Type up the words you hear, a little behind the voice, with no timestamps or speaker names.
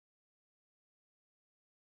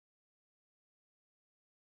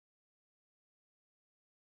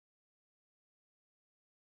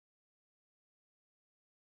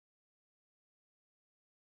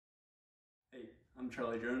I'm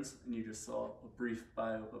Charlie Jones, and you just saw a brief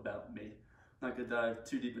bio about me. I'm not going to dive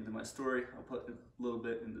too deep into my story. I'll put a little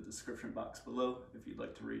bit in the description box below if you'd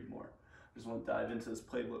like to read more. I just want to dive into this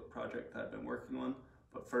Playbook project that I've been working on.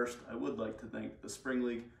 But first, I would like to thank the Spring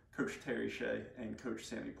League, Coach Terry Shea, and Coach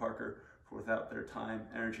Sammy Parker, for without their time,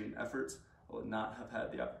 energy, and efforts, I would not have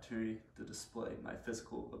had the opportunity to display my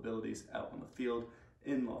physical abilities out on the field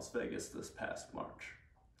in Las Vegas this past March.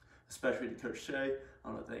 Especially to Coach Shea, I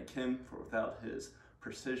want to thank him for without his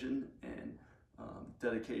precision and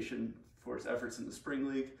dedication for his efforts in the Spring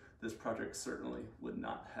League, this project certainly would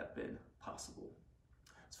not have been possible.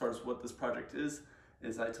 As far as what this project is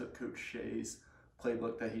I took Coach Shea's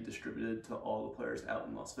playbook that he distributed to all the players out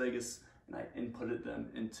in Las Vegas, and I inputted them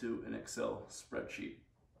into an Excel spreadsheet.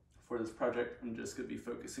 For this project, I'm just going to be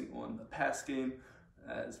focusing on the pass game,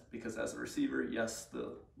 because as a receiver, yes,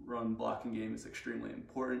 the run blocking game is extremely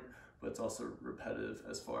important, but it's also repetitive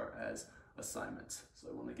as far as assignments. So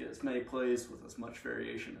I want to get as many plays with as much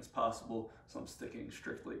variation as possible, so I'm sticking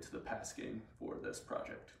strictly to the pass game for this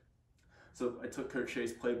project. So I took Coach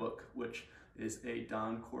Shea's playbook, which is a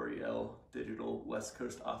Don Coryell digital West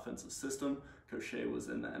Coast offensive system. Coach Shea was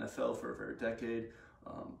in the NFL for over a decade,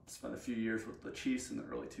 spent a few years with the Chiefs in the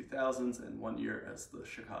early 2000s, and 1 year as the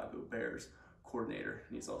Chicago Bears coordinator.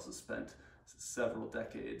 And he's also spent several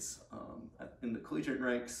decades in the collegiate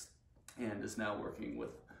ranks and is now working with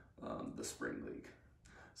the Spring League.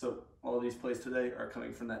 So all of these plays today are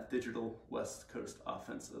coming from that digital West Coast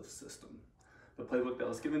offensive system. The playbook that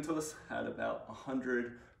was given to us had about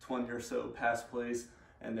 120 or so pass plays,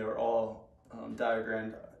 and they were all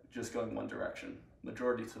diagrammed just going one direction.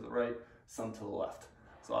 Majority to the right, some to the left.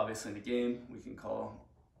 So obviously in the game, we can call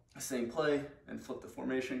the same play and flip the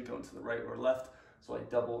formation, going to the right or left. So I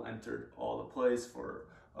double entered all the plays for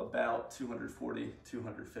about 240,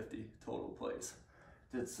 250 total plays.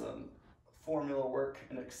 Did some formula work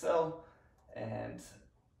in Excel, and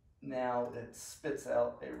now it spits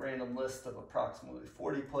out a random list of approximately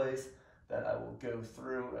 40 plays that I will go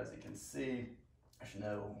through. As you can see, there's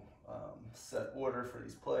no set order for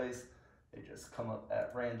these plays. They just come up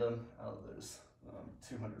at random out of those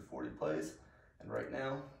 240 plays. And right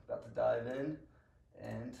now, about to dive in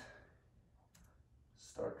and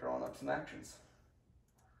start drawing up some actions.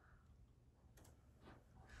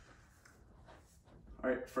 All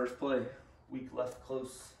right, first play, weak left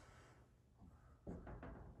close.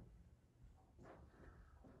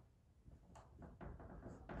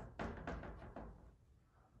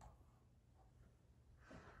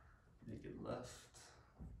 Naked left.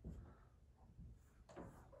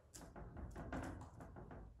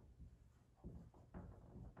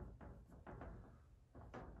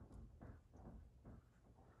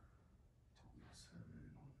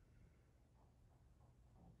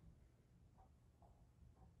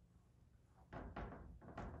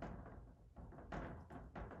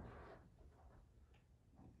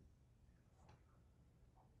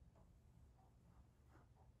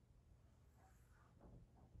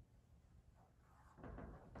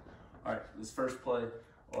 All right, this first play,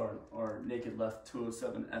 our naked left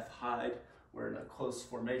 207 F hide. We're in a close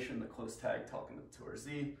formation, the close tag talking to our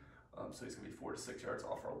Z. So he's gonna be 4 to 6 yards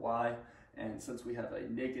off our Y. And since we have a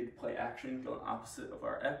naked play action going opposite of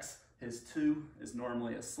our X, his 2 is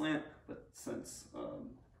normally a slant, but since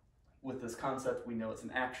with this concept, we know it's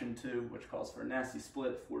an action 2, which calls for a nasty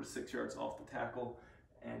split, 4 to 6 yards off the tackle,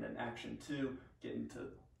 and an action 2, getting to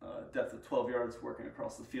depth of 12 yards, working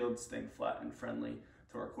across the field, staying flat and friendly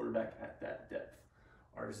to our quarterback at that depth.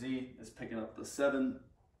 Our Z is picking up the 7,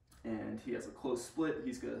 and he has a close split.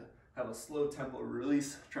 He's gonna have a slow tempo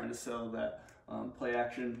release, trying to sell that play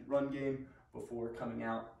action run game before coming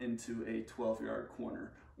out into a 12-yard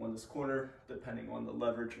corner. On this corner, depending on the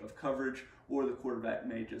leverage of coverage, or the quarterback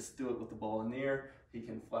may just do it with the ball in the air, he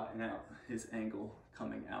can flatten out his angle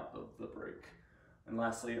coming out of the break. And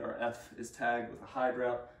lastly, our F is tagged with a hide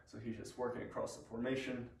route, so he's just working across the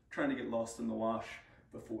formation, trying to get lost in the wash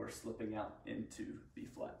before slipping out into B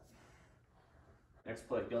flat. Next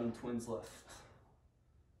play, gun twins left.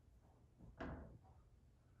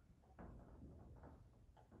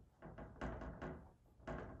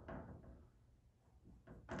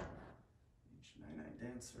 H99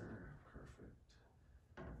 dancer, perfect.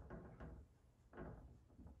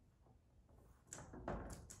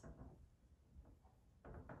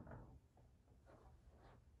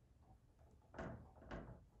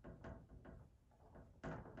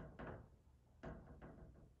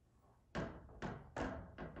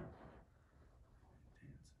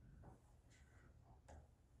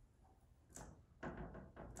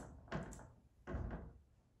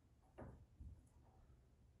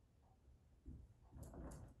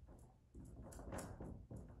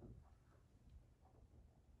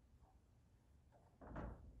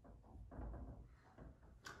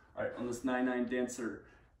 All right, on this 9-9 Dancer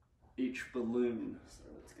H balloon, so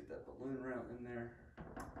let's get that balloon route in there.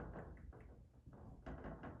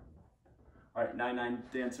 All right, 9-9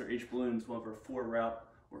 Dancer H balloon is one of our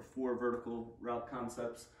 4 vertical route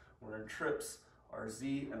concepts. We're in trips. Our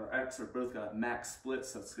Z and our X are both got max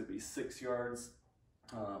splits, so it's going to be 6 yards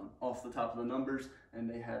off the top of the numbers, and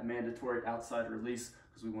they have mandatory outside release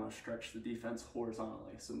because we want to stretch the defense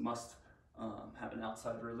horizontally. So must have an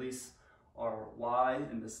outside release. Our Y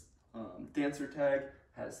in this Dancer tag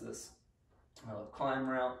has this climb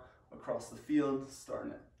route across the field,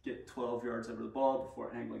 starting to get 12 yards over the ball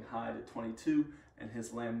before angling high to 22, and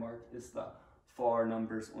his landmark is the far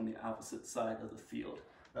numbers on the opposite side of the field.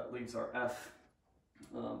 That leaves our F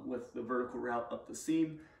with the vertical route up the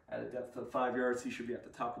seam. At a depth of 5 yards, he should be at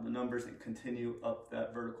the top of the numbers and continue up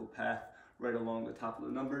that vertical path right along the top of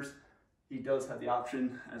the numbers. He does have the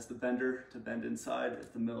option as the bender to bend inside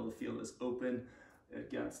if the middle of the field is open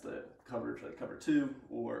against the coverage like cover 2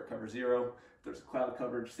 or cover 0. If there's a cloud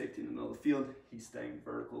coverage, safety in the middle of the field, he's staying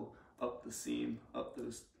vertical up the seam, up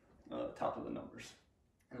those top of the numbers.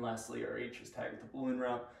 And lastly, our H is tagged with the balloon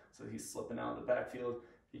route, so he's slipping out of the backfield.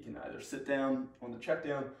 He can either sit down on the check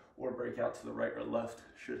down or break out to the right or left.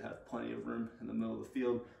 Should have plenty of room in the middle of the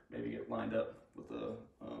field. Maybe get lined up with a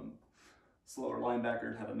slower linebacker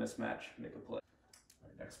and have a mismatch, make a play. All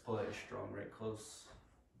right, next play, strong right close.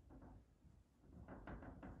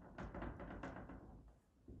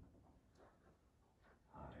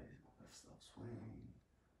 High, left stop swing.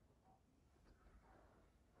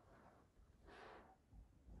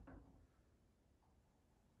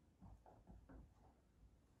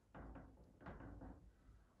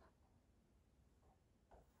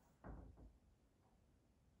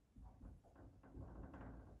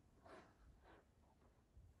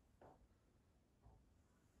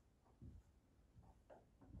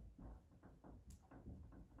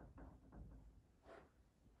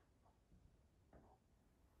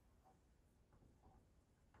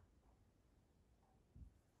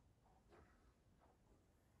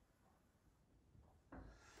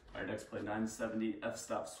 All right, next play, 970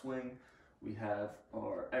 F-stop swing. We have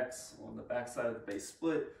our X on the backside of the base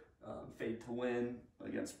split, fade to win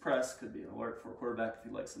against press. Could be an alert for a quarterback if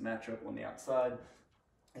he likes the matchup on the outside.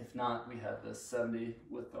 If not, we have this 70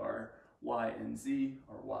 with our Y and Z.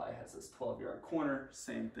 Our Y has this 12-yard corner.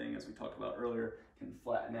 Same thing as we talked about earlier, can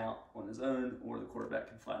flatten out on his own, or the quarterback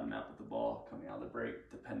can flatten him out with the ball coming out of the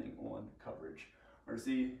break, depending on coverage. Our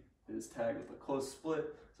Z is tagged with a close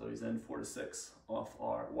split, so he's in 4 to 6 off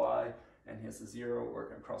our Y, and he has a 0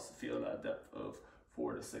 working across the field at a depth of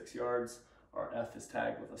 4 to 6 yards. Our F is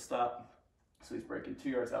tagged with a stop, so he's breaking 2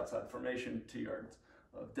 yards outside formation, 2 yards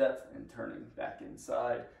of depth, and turning back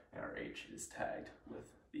inside. And our H is tagged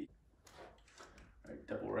with the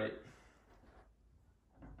double right.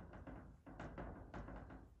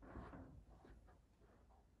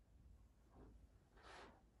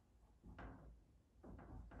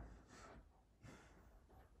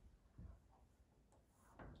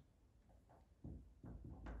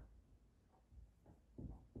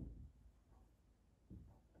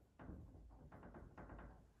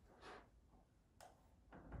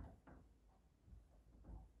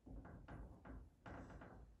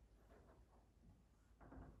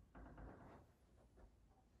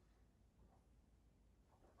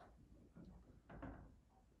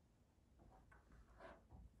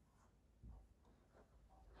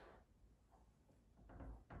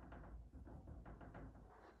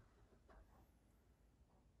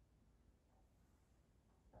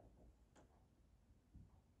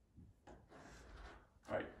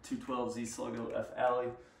 All right, 212 Z sluggo F alley.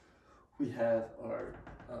 We have our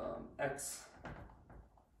X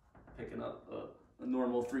picking up a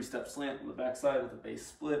normal 3-step slant on the backside with a base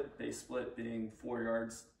split being 4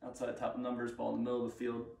 yards outside top of numbers, ball in the middle of the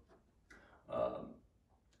field.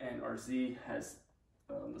 And our Z has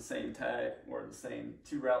the same tag or the same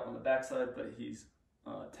 2 route on the backside, but he's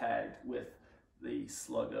tagged with the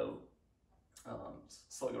sluggo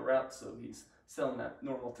route, so he's selling that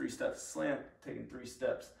normal 3-step slant, taking 3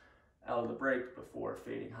 steps out of the break before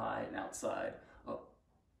fading high and outside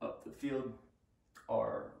up the field.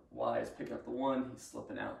 Our Y is picking up the 1, he's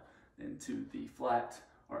slipping out into the flat.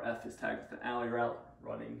 Our F is tagged with an alley route,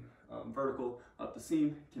 running vertical up the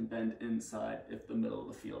seam, can bend inside if the middle of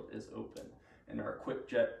the field is open. In our quick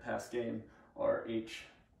jet pass game, our H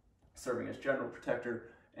serving as general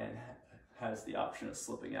protector and has the option of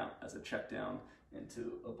slipping out as a check down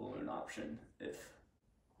into a balloon option if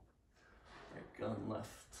gun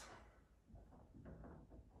left.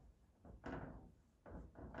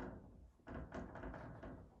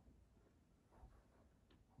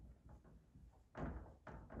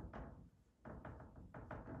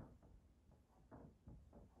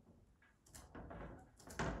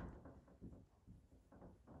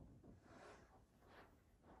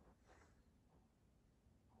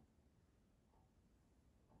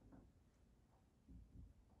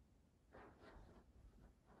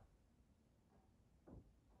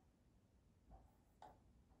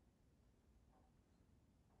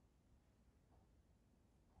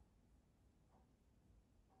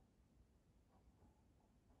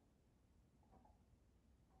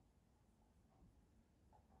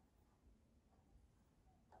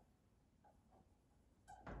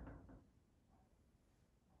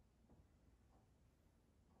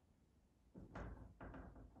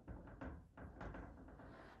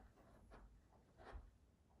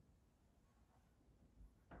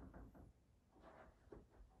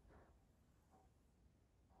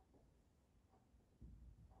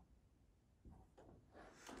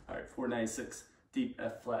 All right, 496 deep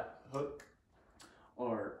F flat hook.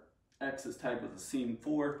 Our X is tagged with a seam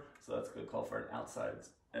 4, so that's a good call for an outside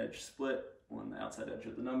edge split on the outside edge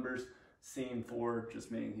of the numbers. Seam 4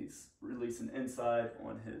 just meaning he's releasing inside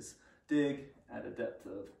on his dig at a depth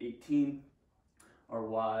of 18. Our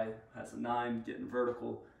Y has a 9, getting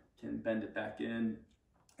vertical, can bend it back in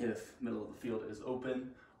if middle of the field is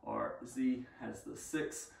open. Our Z has the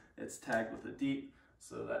 6, it's tagged with a deep,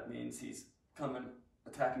 so that means he's coming,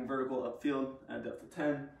 attacking vertical upfield at a depth of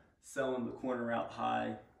 10, selling the corner route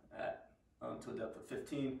high at to a depth of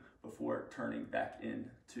 15 before turning back in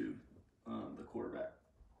to the quarterback.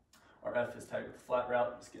 Our F is tagged with the flat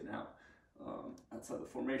route, just getting out outside the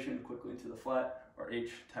formation, quickly into the flat. Our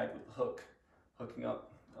H tagged with the hook, hooking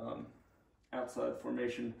up outside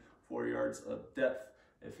formation, 4 yards of depth.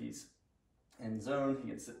 If he's in zone, he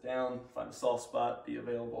can sit down, find a soft spot, be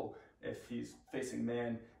available. If he's facing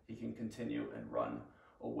man, he can continue and run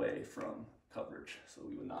away from coverage. So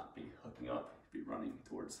we would not be hooking up, be running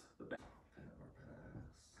towards the back.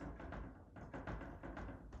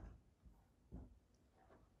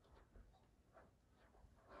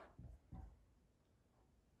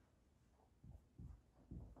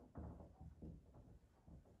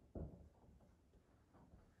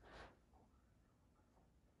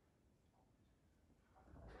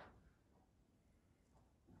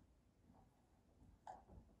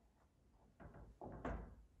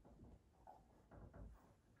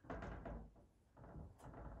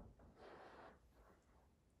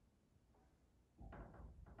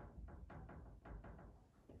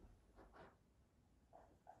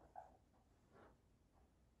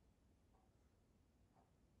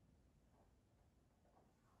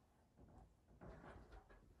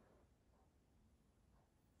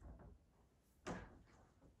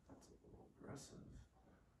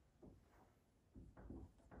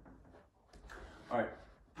 All right,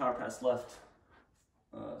 power pass left,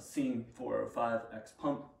 seam 405 X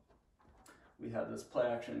pump. We have this play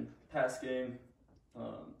action pass game,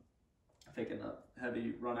 taking up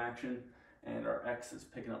heavy run action, and our X is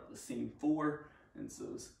picking up the seam 4, and so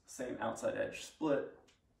it's same outside edge split,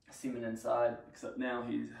 seaming inside, except now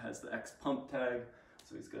he has the X pump tag,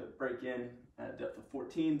 so he's going to break in at a depth of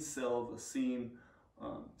 14, sell the seam,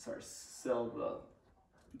 sell the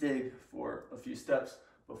dig for a few steps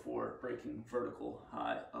before breaking vertical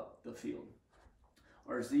high up the field.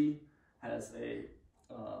 Our Z has a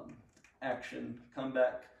action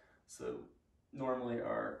comeback, so normally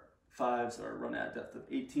our 5s are run at a depth of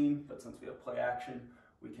 18, but since we have play action,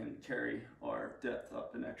 we can carry our depth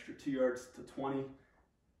up an extra 2 yards to 20.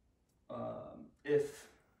 If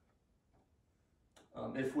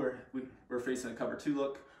we're facing a cover 2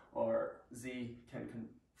 look, our Z can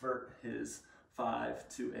convert his 5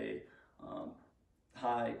 to a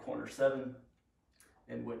high corner 7,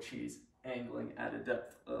 in which he's angling at a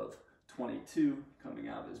depth of 22 coming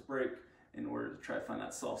out of his break in order to try to find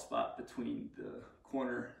that soft spot between the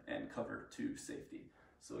corner and cover 2 safety.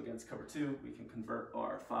 So against cover 2, we can convert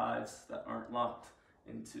our 5s that aren't locked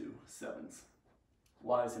into 7s.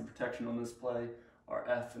 Y is in protection on this play. Our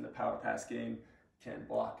F in the power pass game can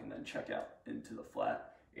block and then check out into the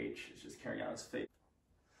flat. H is just carrying out his fake.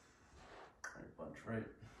 All right, bunch right.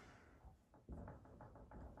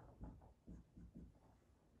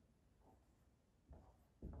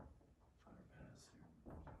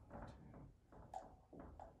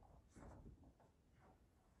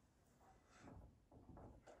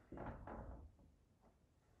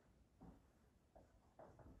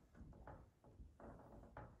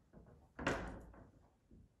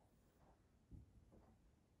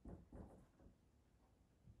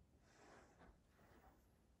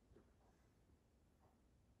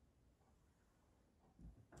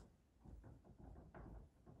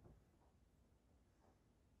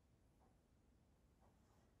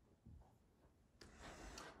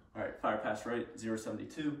 All right, fire pass right,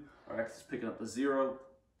 0.72. Our X is picking up a 0,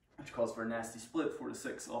 which calls for a nasty split, 4 to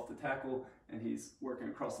 6 off the tackle, and he's working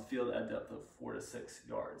across the field at a depth of 4 to 6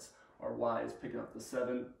 yards. Our Y is picking up the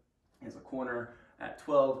 7, is a corner at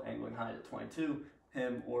 12, angling high to 22.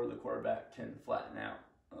 Him or the quarterback can flatten out,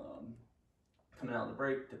 coming out of the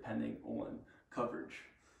break, depending on coverage.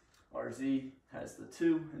 Our Z has the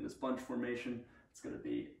 2 in this bunch formation. It's going to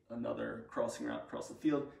be another crossing route across the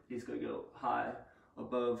field. He's going to go high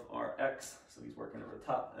above our X, so he's working over the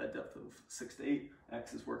top at a depth of 6 to 8.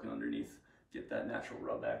 X is working underneath, get that natural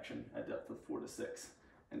rub action at depth of 4 to 6.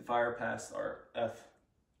 And fire pass, our F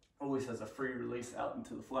always has a free release out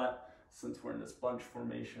into the flat. Since we're in this bunch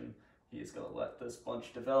formation, he is going to let this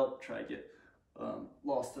bunch develop, try to get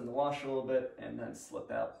lost in the wash a little bit, and then slip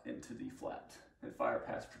out into the flat. and fire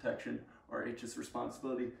pass protection. Our H's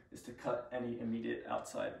responsibility is to cut any immediate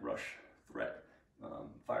outside rush threat.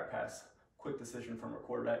 Fire pass, quick decision from our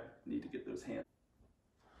quarterback, need to get those hands.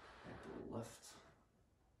 Back to the left.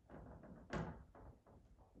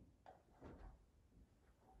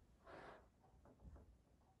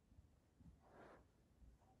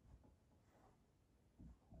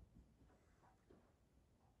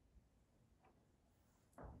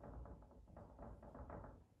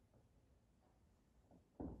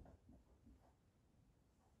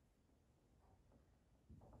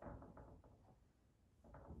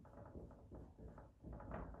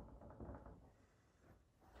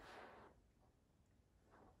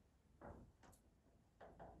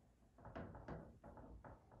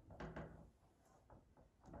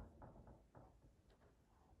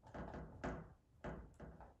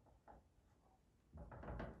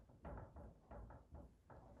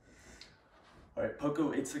 All right, Poco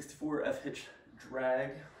 864 F hitch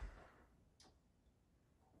drag.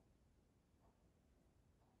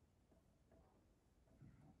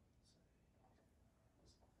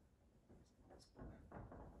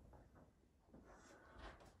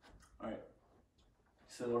 All right,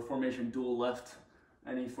 so our formation dual left.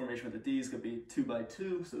 Any formation with a D is going to be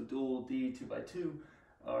 2x2, so dual D 2x2.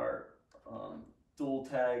 Our dual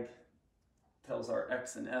tag tells our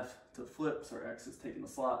X and F to flip, so our X is taking the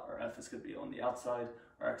slot, our F is going to be on the outside.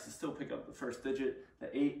 Our X is still picking up the first digit,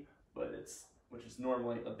 the 8, which is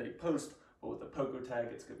normally a big post, but with the Poco tag,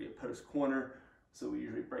 it's going to be a post corner. So we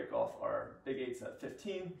usually break off our big 8s at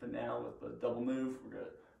 15, but now with the double move, we're going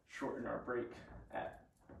to shorten our break at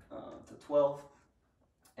to 12.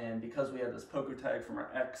 And because we have this Poco tag from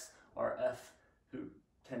our X, our F, who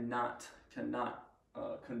cannot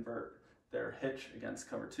convert their hitch against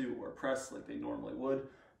cover 2 or press like they normally would,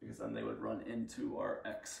 because then they would run into our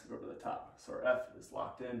X over the top. So our F is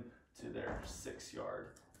locked in to their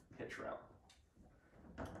 6-yard hitch route.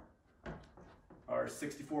 Our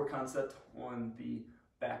 64 concept on the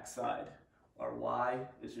back side. Our Y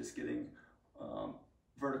is just getting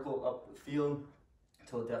vertical up the field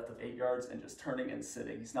to a depth of 8 yards and just turning and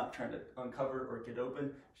sitting. He's not trying to uncover or get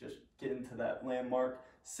open, just getting to that landmark,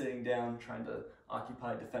 sitting down, trying to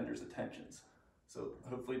occupy defenders' attentions. So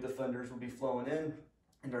hopefully defenders will be flowing in,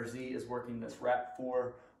 and our Z is working this wrap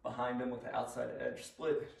 4 behind him with the outside edge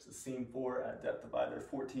split. It's a seam 4 at depth of either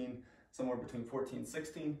 14, somewhere between 14 and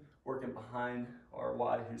 16, working behind our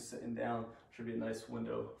Y who's sitting down. Should be a nice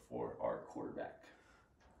window for our quarterback.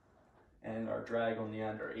 And our drag on the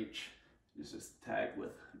end, our H, is just tagged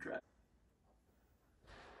with drag.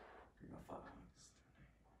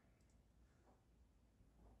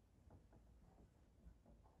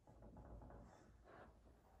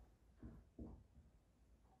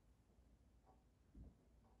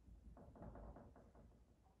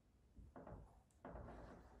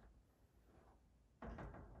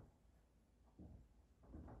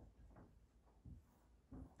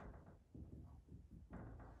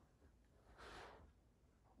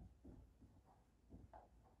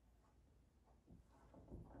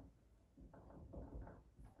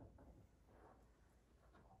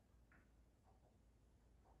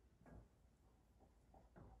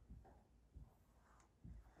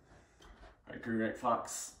 Green Right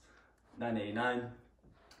Fox 989.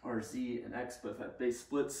 Our Z and X both have base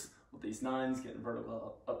splits with these 9s getting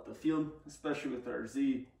vertical up the field, especially with our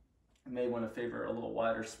Z. We may want to favor a little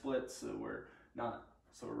wider split so we're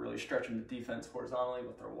really stretching the defense horizontally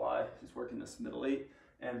with our Y, who's working this middle 8,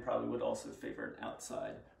 and probably would also favor an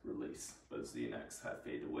outside release. Both Z and X have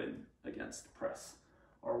fade to win against press.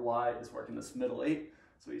 Our Y is working this middle 8,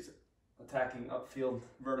 so he's attacking upfield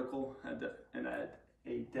vertical and at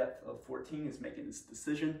a depth of 14 is making his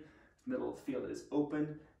decision. If the middle of the field is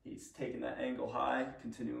open, he's taking that angle high,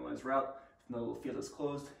 continuing on his route. If the middle of the field is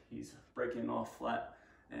closed, he's breaking off flat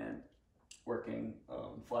and working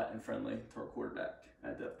flat and friendly to our quarterback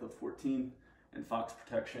at depth of 14. And Fox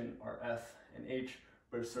protection, our F and H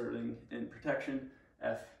both serving in protection.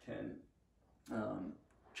 F can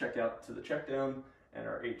check out to the check down, and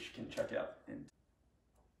our H can check out and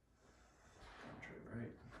right.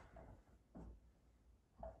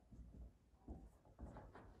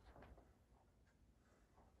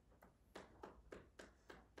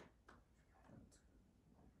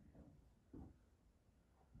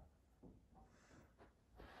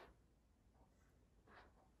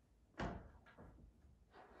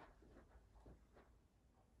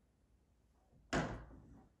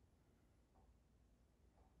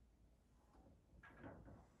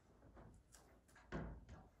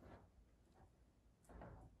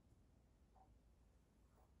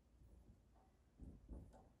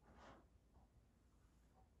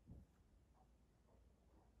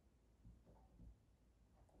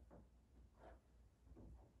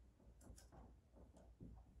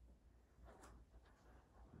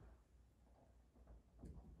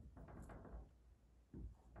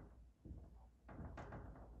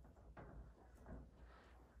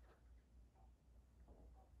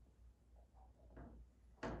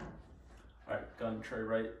 run tray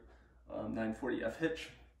right, 940 F hitch.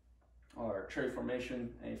 Our tray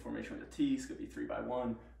formation, any formation with a T is going to be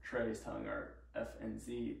 3x1. Tray is telling our F and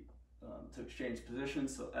Z to exchange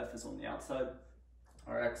positions, so F is on the outside.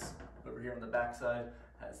 Our X over here on the back side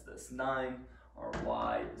has this 9. Our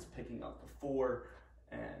Y is picking up the 4,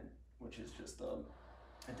 and which is just a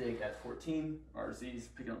dig at 14. Our Z is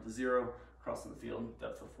picking up the 0, crossing the field,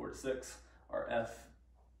 depth of 4 to 6. Our F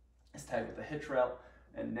is tagged with a hitch route,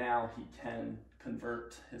 and now he can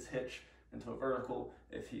convert his hitch into a vertical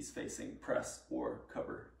if he's facing press or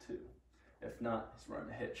cover 2. If not, he's running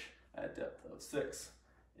a hitch at depth of 6.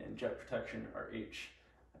 In jet protection, our H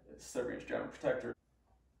is 7-inch diameter protector.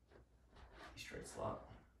 Straight slot.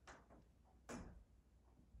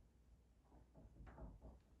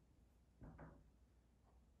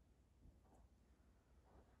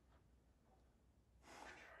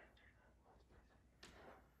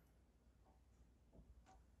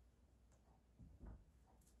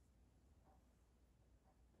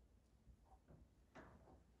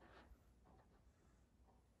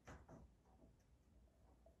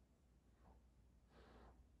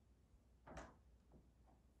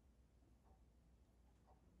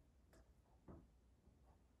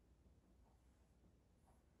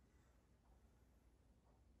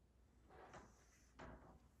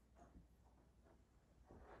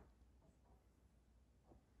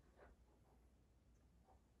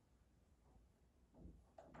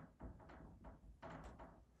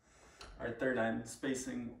 All right, 39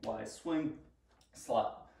 spacing, Y swing,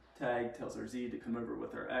 slot tag tells our Z to come over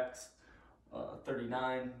with our X.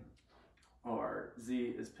 39, our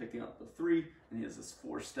Z is picking up the 3, and he has this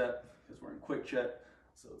 4-step because we're in quick jet,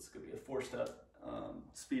 so it's going to be a 4-step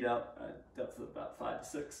speed out at depth of about 5 to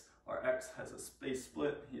 6. Our X has a space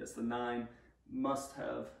split. He has the 9, must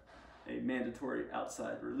have a mandatory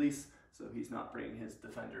outside release, so he's not bringing his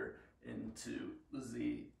defender into the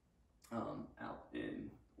Z out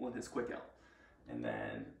in on his quick out. And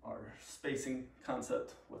then our spacing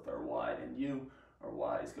concept with our Y and U. Our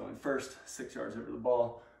Y is going first, 6 yards over the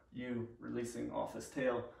ball. U releasing off his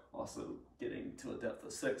tail, also getting to a depth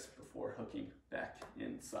of 6 before hooking back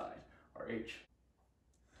inside. Our H,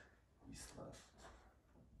 east left.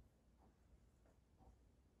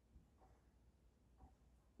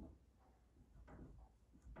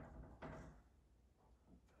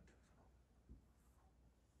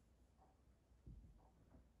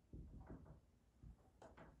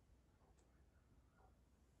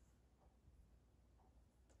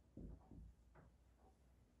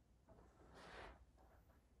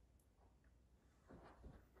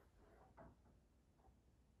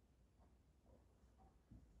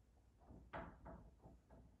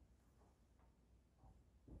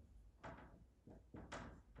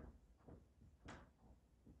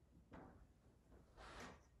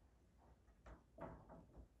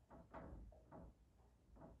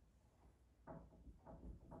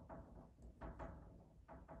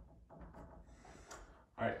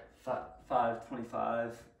 All right,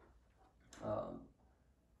 525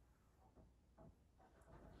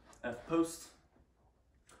 F post.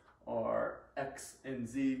 Our X and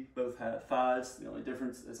Z both have 5s. The only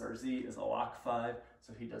difference is our Z is a lock 5,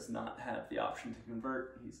 so he does not have the option to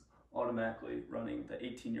convert. He's automatically running the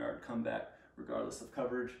 18-yard comeback regardless of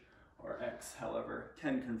coverage. Our X, however,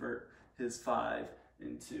 can convert his 5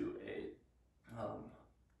 into a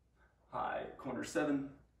high corner 7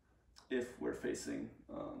 if we're facing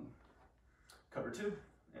cover 2.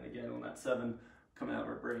 And again, on that 7, coming out of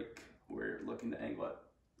our break, we're looking to angle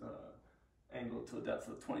to a depth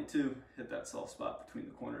of 22, hit that soft spot between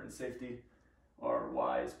the corner and safety. Our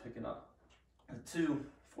Y is picking up a 2,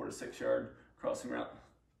 4 to 6 yard crossing route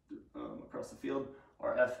across the field.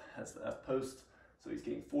 Our F has the F post, so he's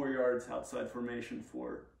getting 4 yards outside formation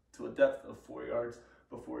to a depth of 4 yards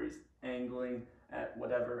before he's angling at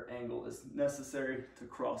whatever angle is necessary to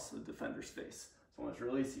cross the defender's face. So on his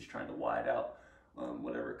release, he's trying to wide out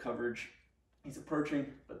whatever coverage he's approaching,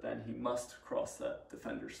 but then he must cross that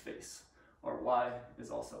defender's face. Our Y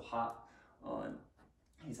is also hot on,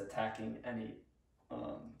 he's attacking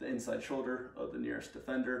the inside shoulder of the nearest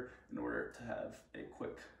defender in order to have a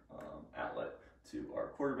quick outlet to our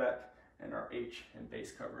quarterback. And our H in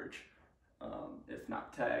base coverage, if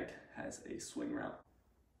not tagged, has a swing route.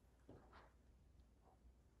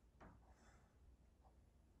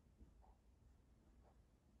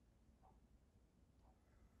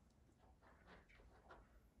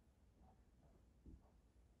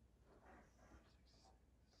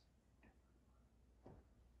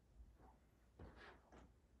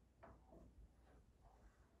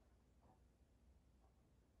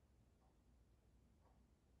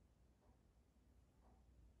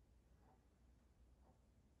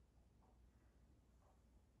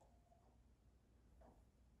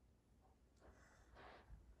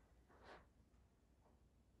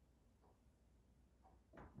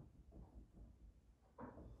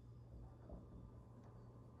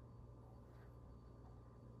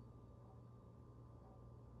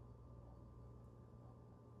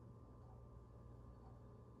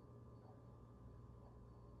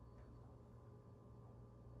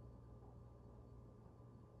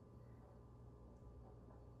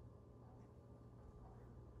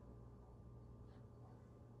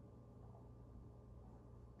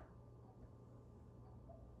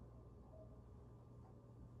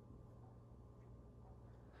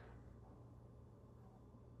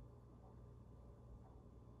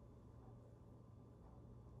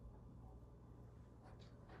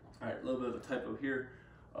 All right, a little bit of a typo here.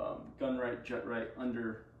 Gun right, jet right,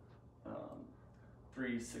 under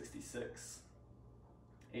 366,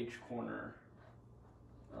 H corner,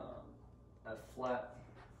 F flat.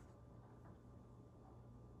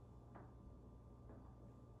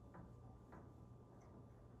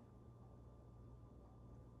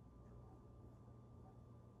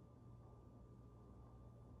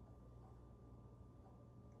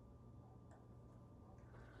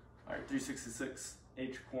 All right, 366,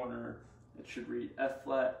 H corner, it should read F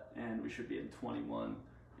flat, and we should be in 21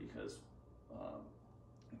 because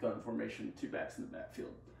gun formation, 2 backs in the backfield.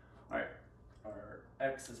 All right, our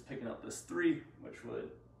X is picking up this 3, which would,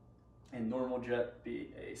 in normal jet, be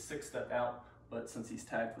a 6-step out, but since he's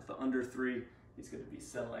tagged with the under 3, he's going to be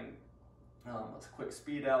selling a quick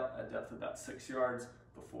speed out at depth of about 6 yards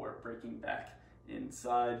before breaking back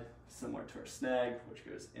inside, similar to our snag, which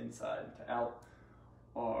goes inside to out.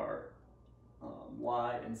 Our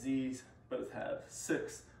Y and Z's both have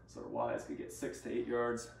 6, so our Y is going to get 6 to 8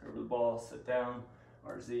 yards over the ball, sit down.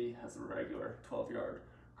 Our Z has a regular 12-yard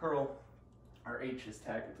curl. Our H is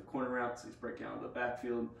tagged with the corner route, so he's breaking out of the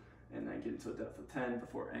backfield and then getting to a depth of 10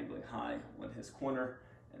 before angling high when his corner,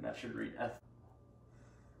 and that should read F.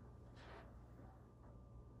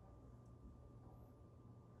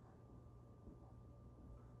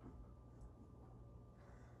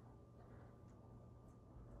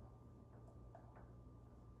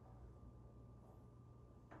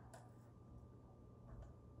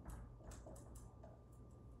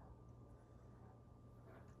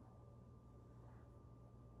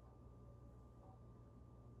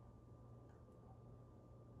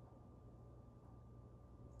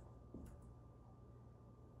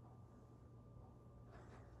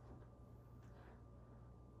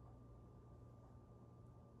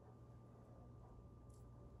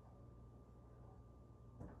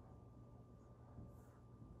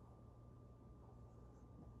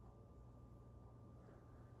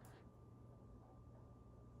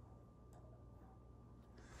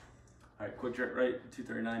 All right, quick jet right,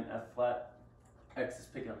 239 F flat. X is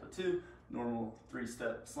picking up the 2, normal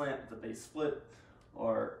 3-step slant with the base split.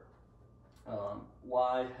 Our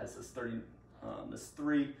Y has this 3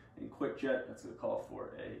 in quick jet. That's going to call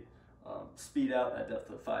for a speed out at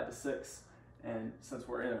depth of 5 to 6. And since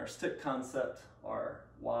we're in our stick concept, our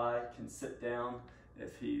Y can sit down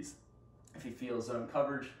if he feels zone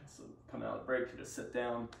coverage. So coming out of the break, he just sit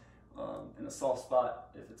down in a soft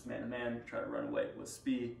spot. If it's man to man, try to run away with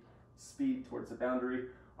speed towards the boundary.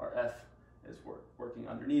 Our F is working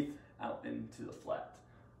underneath out into the flat.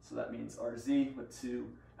 So that means our Z with 2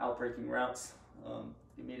 outbreaking routes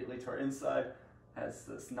immediately to our inside has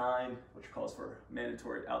this 9, which calls for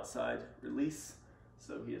mandatory outside release.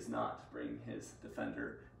 So he is not bringing his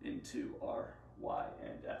defender into our Y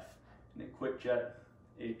and F. And in quick jet,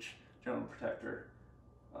 H, general protector,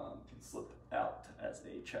 can slip out as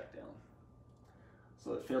a check down.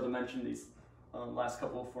 So I failed to mention these last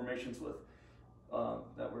couple of formations with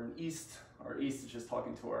that were in East. Our East is just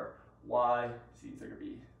talking to our Y. He's either going to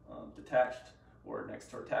be detached or next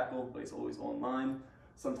to our tackle, but he's always on line.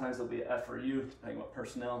 Sometimes it'll be an F or U, depending on what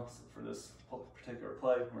personnel. So for this particular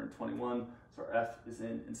play, we're in 21, so our F is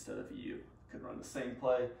in instead of a U. Could run the same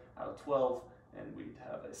play out of 12, and we'd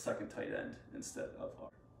have a second tight end instead of our.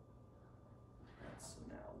 So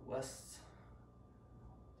now West,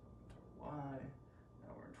 Y.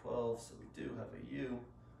 Now we're in 12, so we do have a U.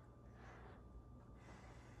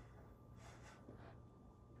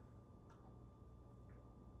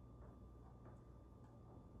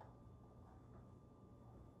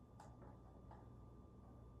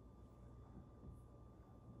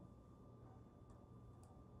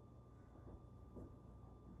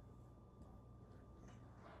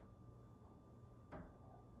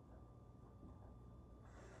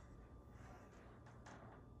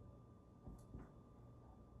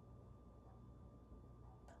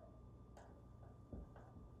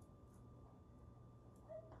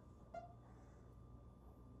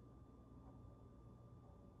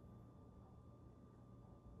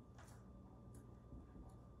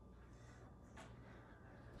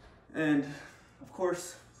 And of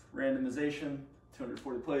course, randomization,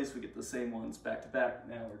 240 plays, we get the same ones back to back.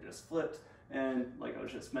 Now we're just flipped. And like I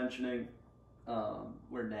was just mentioning,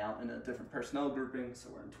 we're now in a different personnel grouping. So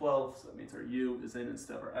we're in 12, so that means our U is in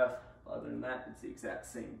instead of our F. Other than that, it's the exact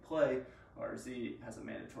same play. Our Z has a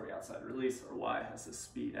mandatory outside release. Our Y has a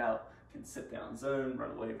speed out, can sit down zone,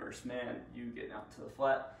 run away versus man, U getting out to the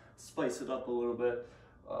flat, spice it up a little bit.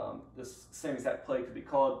 This same exact play could be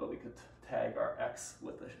called, but we could tag our X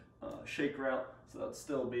with a shake route, so that would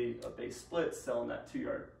still be a base split, selling that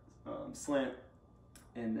 2-yard slant,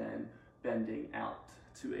 and then bending out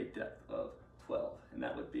to a depth of 12, and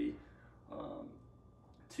that would be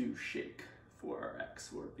to shake for our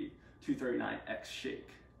X, or it'd be 239 X shake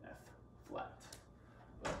F flat.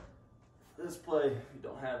 But for this play, you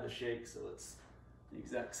don't have the shake, so it's the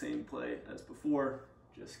exact same play as before,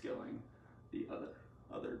 just going the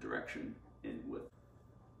other direction in with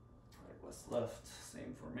right, west left,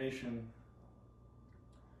 same formation.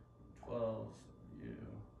 12, U,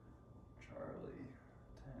 Charlie,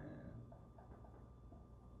 10.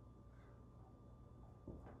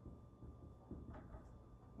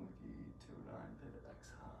 Wiki, 209, pivot X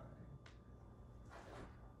high.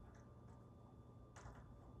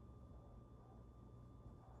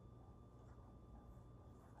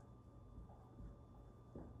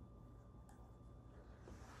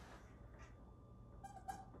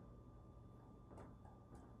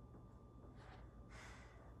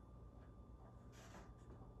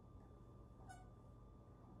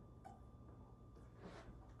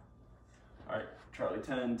 All right, Charlie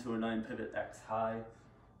 10, 209, pivot X high.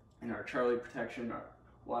 In our Charlie protection, our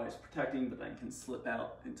Y is protecting, but then can slip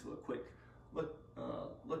out into a quick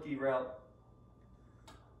looky route.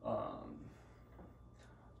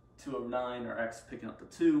 209, our X picking up the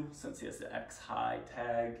 2. Since he has the X high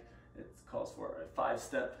tag, it calls for a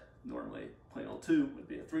 5-step. Normally, plain old 2 would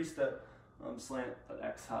be a 3-step slant, but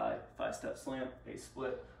X high, 5-step slant, a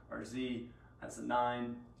split. Our Z has a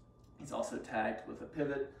 9. He's also tagged with a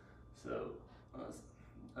pivot. So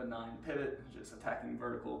a 9 pivot, just attacking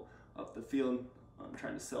vertical up the field.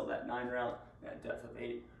 Trying to sell that 9 route at depth of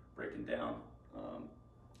 8, breaking down.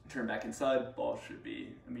 Turn back inside, ball should be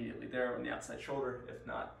immediately there on the outside shoulder. If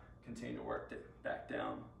not, continue to work it back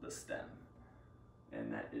down the stem.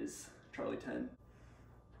 And that is Charlie 10.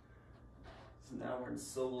 So now we're in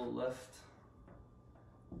solo left.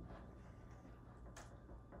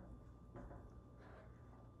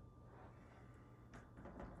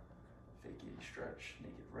 Fake 80 stretch,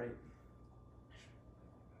 naked right.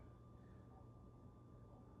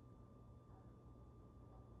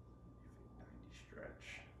 Fake 90 stretch.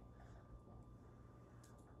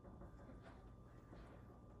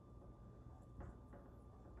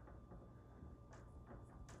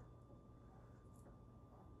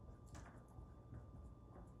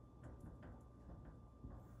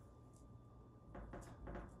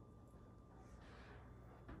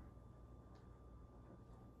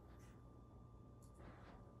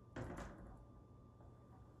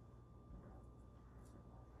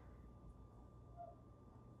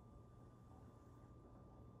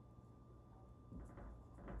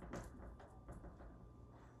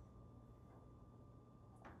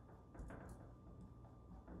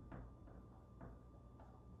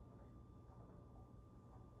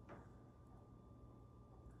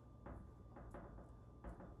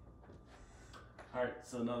 All right,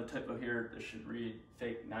 so another typo here, this should read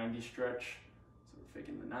fake 90 stretch. So we're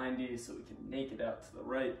faking the 90 so we can naked out to the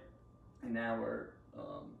right. And now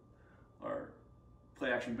our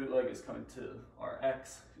play action bootleg is coming to our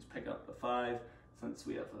X, who's picking up the 5. Since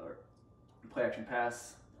we have our play action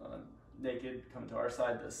pass naked coming to our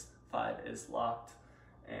side, this 5 is locked.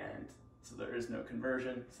 And so there is no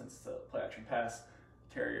conversion since it's a play action pass.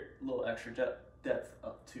 Carry a little extra depth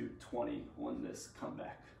up to 20 on this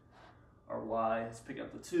comeback. Our Y is picking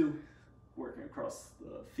up the 2, working across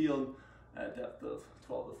the field at a depth of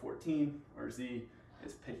 12 to 14. Our Z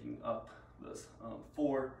is picking up this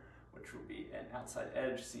 4, which will be an outside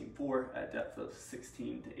edge, seam 4, at a depth of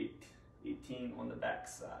 16 to 18 on the back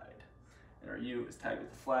side. And our U is tagged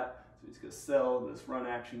with a flat, so he's going to sell this run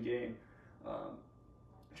action game,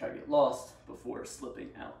 try to get lost before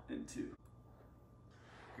slipping out into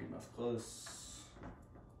green left close.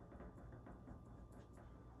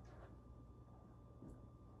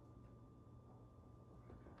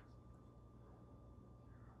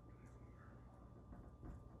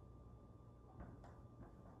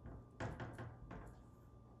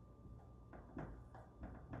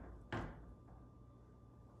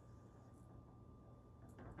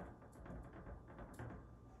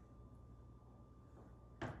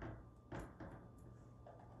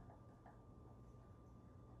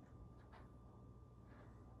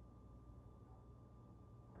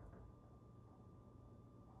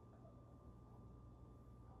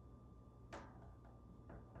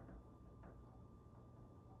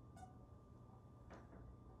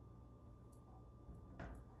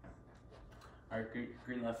 All right,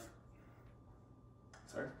 green left,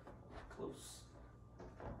 sorry, close.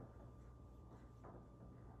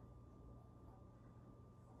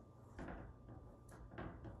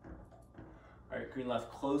 All right, green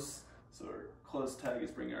left close. So our close tag is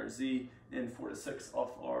bringing our Z in 4 to 6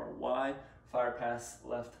 off our Y. Fire pass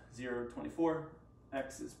left 0, 24.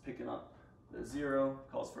 X is picking up the 0,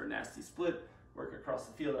 calls for a nasty split, work across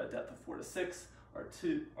the field at a depth of 4 to 6. Our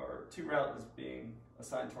two route is being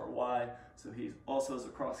assigned to our Y, so he also has a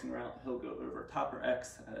crossing route. He'll go over topper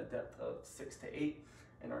X at a depth of 6 to 8,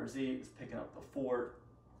 and our Z is picking up the 4.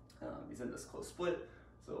 He's in this close split,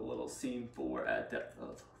 so a little seam 4 at a depth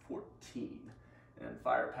of 14. And then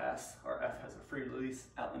fire pass, our F has a free release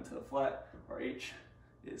out into the flat. Our H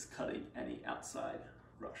is cutting any outside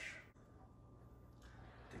rush.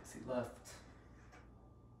 Dixie left.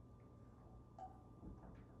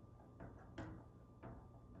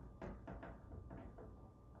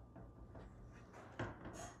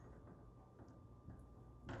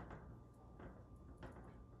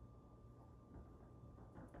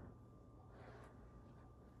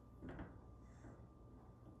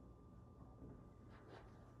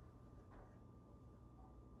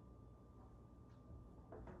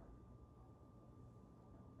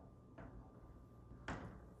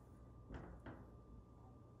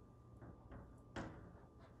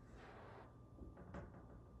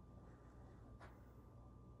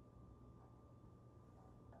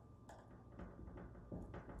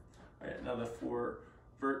 All right, another 4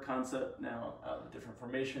 vert concept now out of a different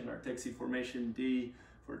formation, our Dixie formation D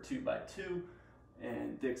for 2 by 2,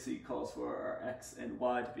 and Dixie calls for our X and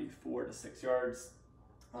Y to be 4 to 6 yards.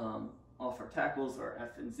 Off our tackles, our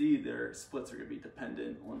F and Z, their splits are going to be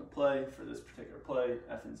dependent on the play. For this particular play,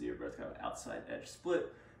 F and Z are both going to have outside edge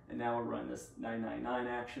split, and now we're running this 999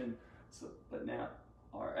 action. So, but now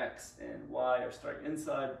our X and Y are starting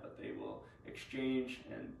inside, but they will exchange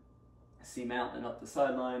and seam out and up the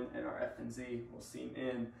sideline, and our F and Z will seam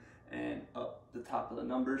in and up the top of the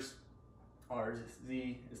numbers. Our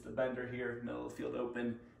Z is the bender here, middle of the field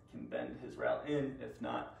open, can bend his route in, if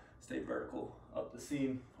not, stay vertical up the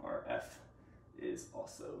seam. Our F is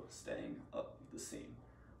also staying up the seam.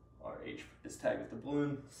 Our H is tagged with the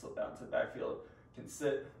balloon, slip out into the backfield, can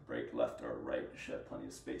sit, break left or right, should have plenty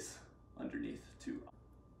of space underneath to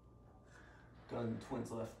gun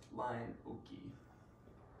twins left line Oki.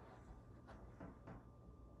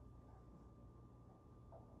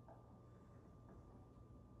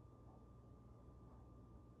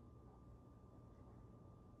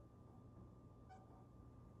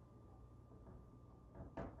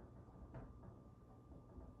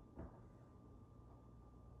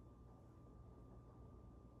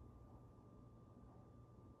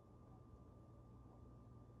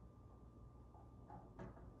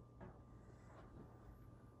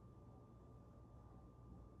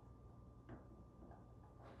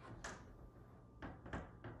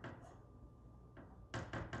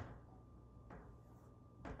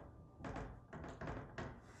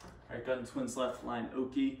 All right, gun twins left line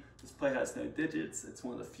Oki. This play has no digits. It's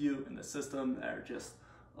one of the few in the system that are just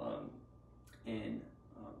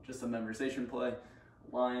just a memorization play.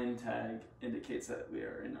 Line tag indicates that we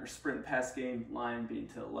are in our sprint pass game, line being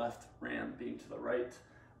to the left, ram being to the right.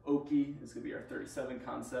 Oki is going to be our 37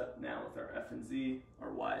 concept now with our F and Z.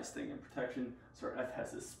 Our Y is staying in protection. So our F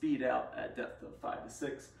has this speed out at depth of 5 to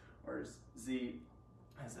 6. Our Z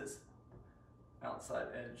has this outside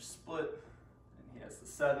edge split, and he has the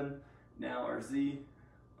 7. Now our Z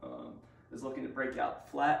is looking to break out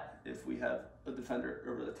flat if we have a defender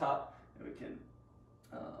over the top, and we can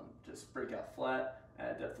just break out flat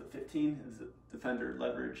at a depth of 15. As the defender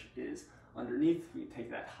leverage is underneath, we take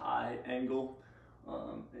that high angle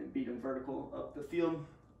and beat him vertical up the field.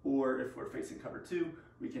 Or if we're facing cover 2,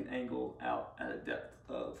 we can angle out at a depth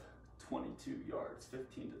of 22 yards,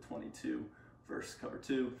 15 to 22 versus cover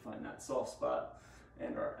 2, find that soft spot.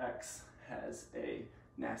 And our X has a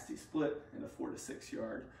nasty split and a 4 to 6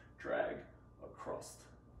 yard drag across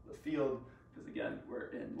the field, because again, we're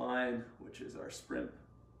in line, which is our sprint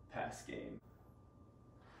pass game.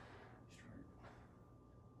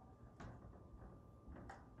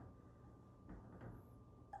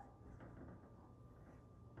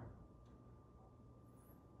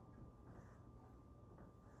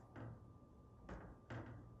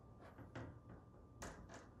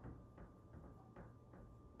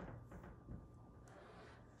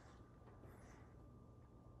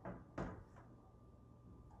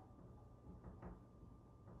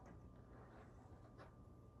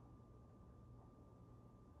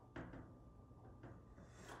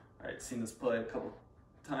 All right, seen this play a couple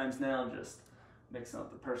times now, just mixing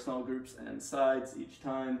up the personnel groups and sides each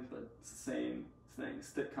time, but it's the same thing.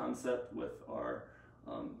 Stick concept with our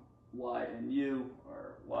Y and U.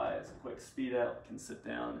 Our Y is a quick speed out, can sit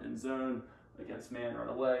down in zone against man, run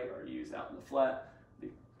away, or use out in the flat.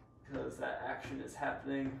 Because that action is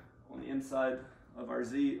happening on the inside of our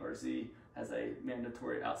Z has a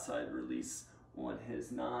mandatory outside release on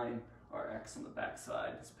his 9. Our X on the back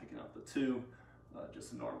side is picking up the 2,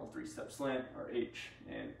 just a normal 3-step slant. Our H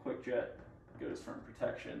and quick jet goes from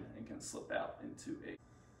protection and can slip out into a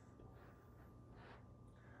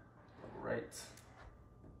right.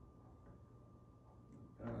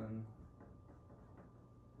 Gun.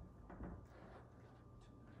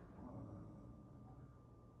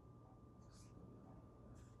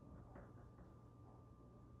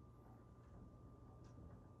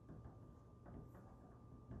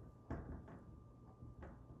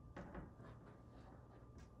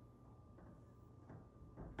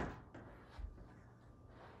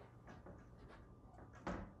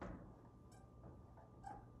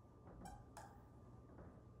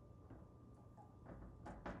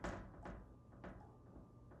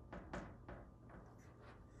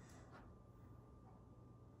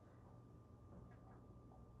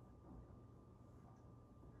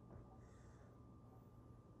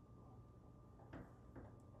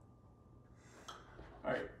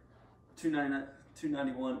 All right,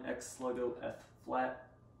 291 X sluggo F flat.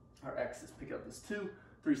 Our X is pick up this 2,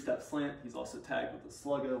 3-step slant. He's also tagged with a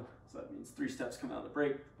sluggo, so that means 3 steps come out of the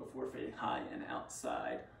break before fading high and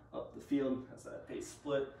outside up the field. Has that base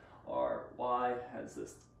split. Our Y has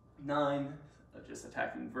this 9, just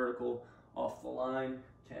attacking vertical off the line,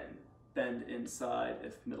 can bend inside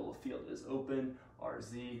if middle of field is open. Our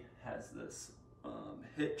Z has this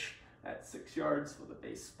hitch at 6 yards with a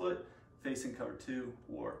base split. Facing cover 2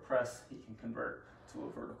 or press, he can convert to a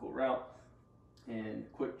vertical route. And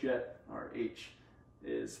quick jet, our H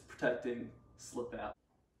is protecting, slip out.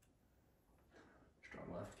 Strong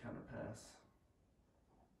left counter pass.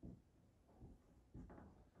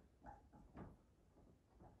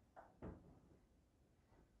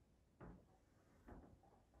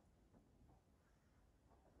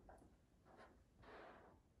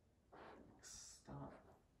 Stop.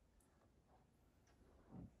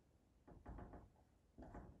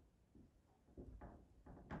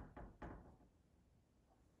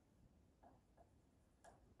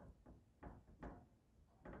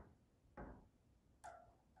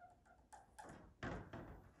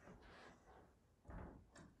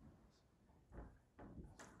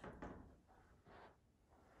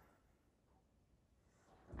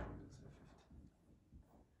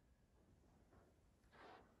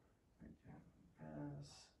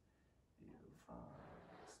 Pass. 805.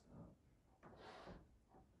 Stop.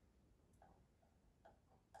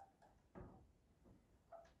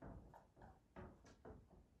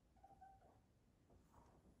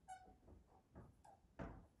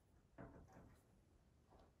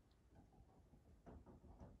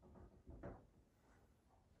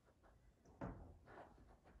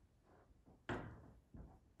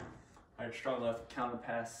 All right, strong left counter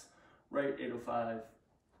pass. Right 805.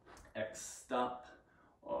 X stop.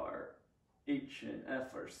 Our H and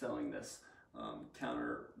F are selling this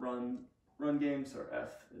counter run games. Our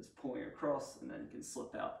F is pulling across and then you can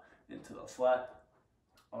slip out into the flat.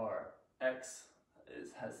 Our X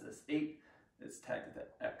has this 8. It's tagged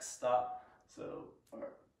at the X stop. So our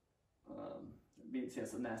means he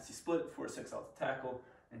has a nasty split, 4-6 off the tackle,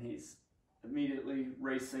 and he's immediately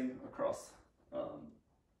racing across,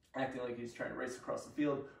 acting like he's trying to race across the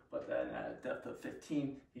field, but then at a depth of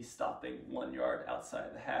 15, he's stopping 1 yard outside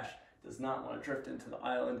of the hash. Does not want to drift into the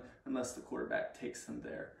island unless the quarterback takes him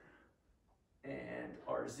there. And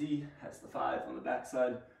RZ has the 5 on the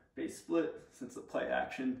backside, base split. Since the play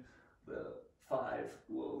action, the 5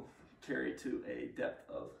 will carry to a depth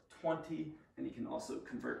of 20, and he can also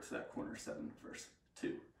convert to that corner 7 versus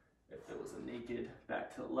 2. If there was a naked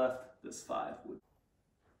back to the left, this 5 would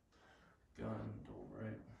gun double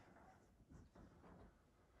right.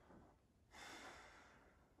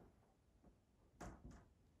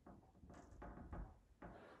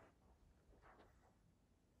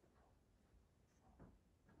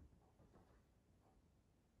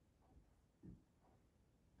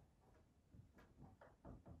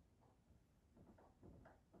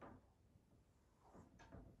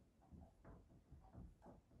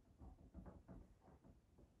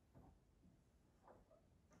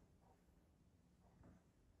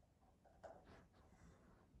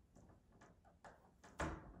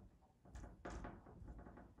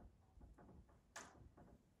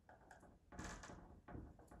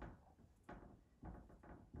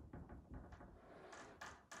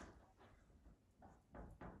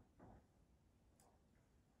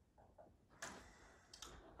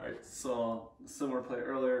 All right, saw a similar play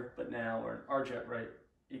earlier, but now we're in R jet right,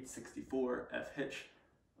 864, F hitch,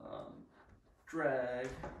 drag.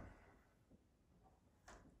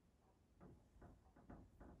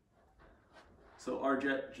 So R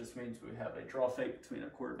jet just means we have a draw fake between a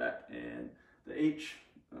quarterback and the H.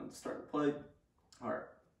 start to play. Our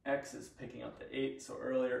X is picking up the 8, so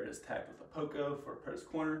earlier it is tagged with a Poco for a post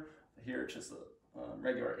corner. Here it's just a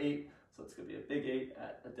regular 8, so it's going to be a big 8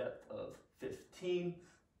 at a depth of 15.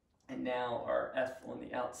 And now our F on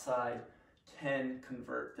the outside can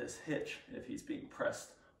convert this hitch if he's being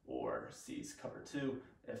pressed or sees cover 2.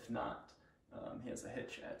 If not, he has a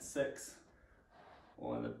hitch at 6.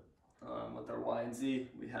 On the, with our Y and Z,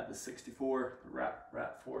 we have the 64, the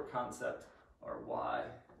wrap 4 concept. Our Y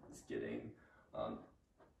is getting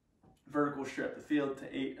vertical straight up the field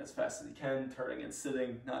to 8 as fast as he can, turning and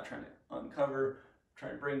sitting, not trying to uncover,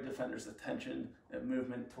 trying to bring defenders' attention and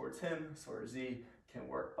movement towards him, so our Z can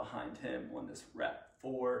work behind him on this wrap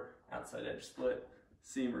 4 outside edge split,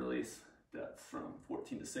 seam release, depth from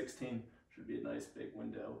 14 to 16, should be a nice big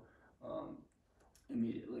window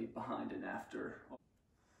immediately behind and after.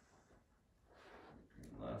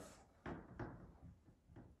 Left.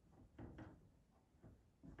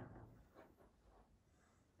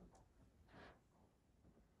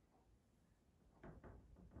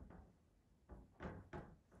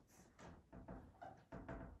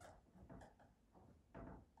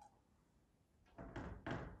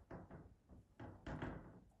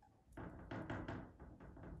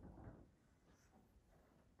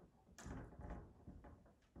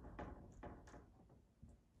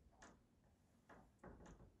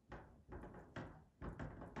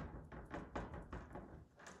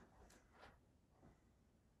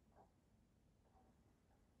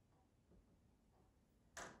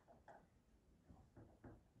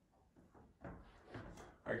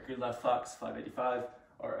 Our good left fox, 585.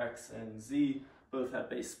 Our X and Z both have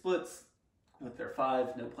base splits with their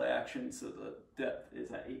 5, no play action, so the depth is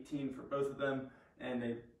at 18 for both of them, and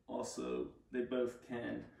they both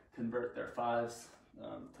can convert their 5s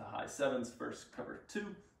to high 7s versus cover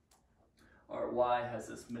 2. Our Y has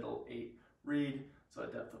this middle 8 read, so a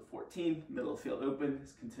depth of 14, middle of field open,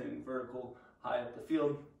 is continuing vertical, high up the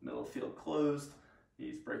field, middle of field closed.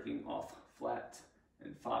 He's breaking off flat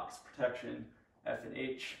and fox protection. F and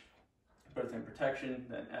H, both in protection,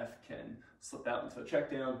 then F can slip out into a check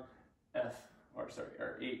down, or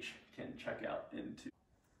H can check out into.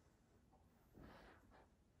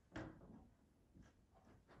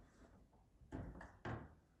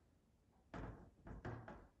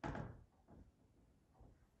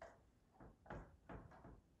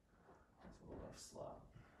 So left slot.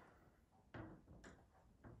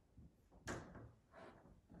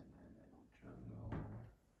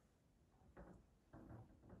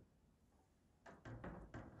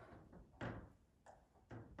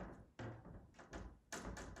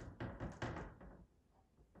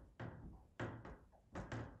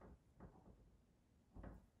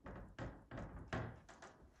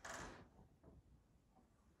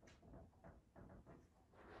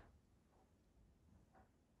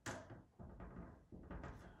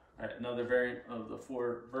 All right, another variant of the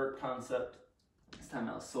 4 vert concept. This time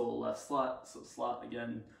out sole left slot, so slot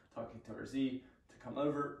again, talking to our Z to come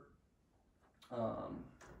over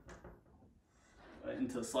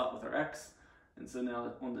into the slot with our X. And so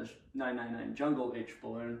now on the 999 jungle H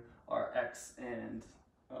balloon, our X and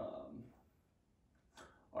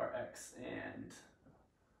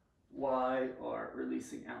Y are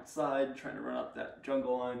releasing outside, trying to run up that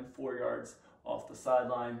jungle line 4 yards off the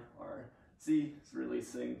sideline. Our Z is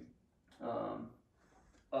releasing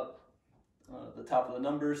up the top of the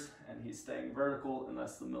numbers, and he's staying vertical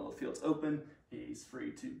unless the middle of the field's open. He's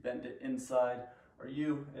free to bend it inside. Our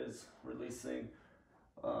U is releasing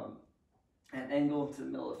an angle to the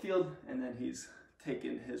middle of the field, and then he's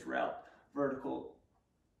taking his route vertical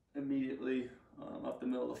immediately up the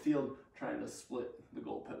middle of the field, trying to split the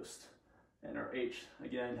goalpost. And our H,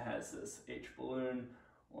 again, has this H balloon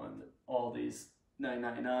on all these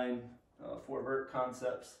 999 4 vert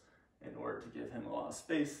concepts in order to give him a lot of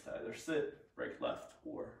space to either sit, break left,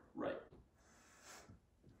 or right.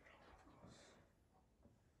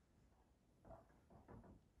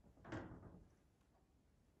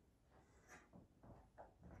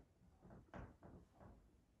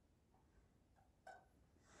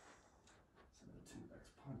 So the 2X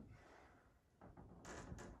punt.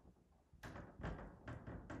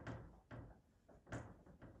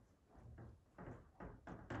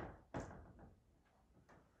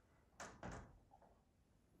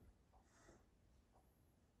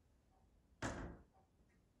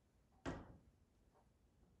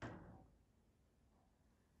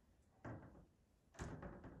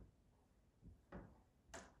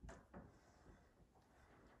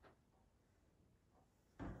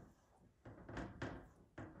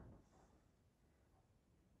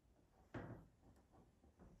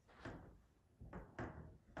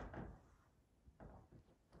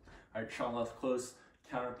 All right, strong left close,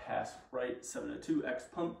 counter pass right, 7-2, X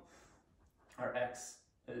pump. Our X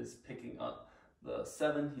is picking up the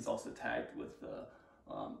 7. He's also tagged with the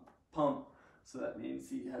pump, so that means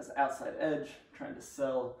he has outside edge, trying to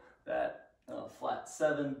sell that flat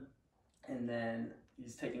 7, and then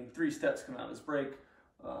he's taking 3 steps, come out his break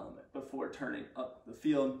before turning up the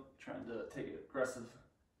field, trying to take aggressive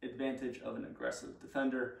advantage of an aggressive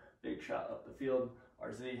defender. Big shot up the field.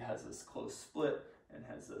 Our Z has this close split and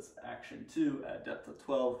has this action 2 at depth of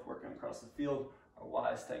 12, working across the field. Our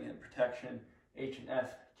Y is staying in protection. H and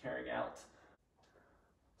F carrying out.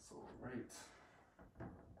 So right.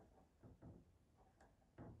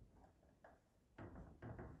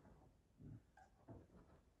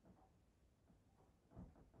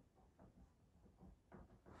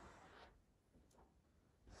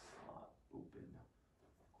 Slot open.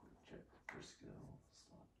 Quick check first go.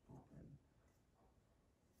 Slot open.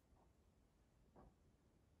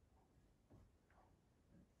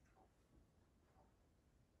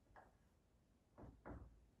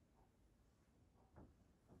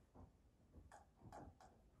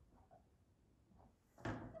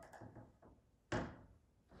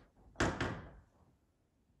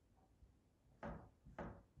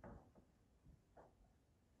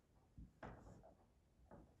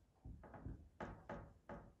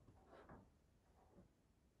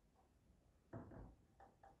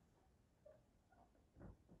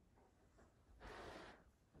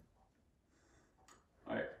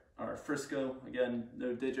 All right, our Frisco, again,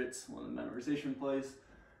 no digits, one of the memorization plays.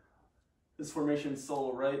 This formation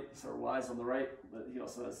solo right, so our Y's on the right, but he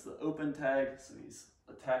also has the open tag, so he's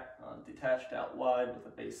detached out wide with a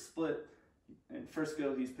base split. In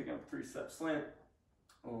Frisco, he's picking up 3-step slant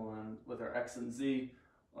on with our X and Z.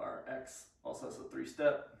 Our X also has a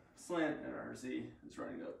 3-step slant, and our Z is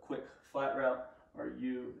running a quick flat route. Our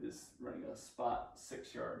U is running a spot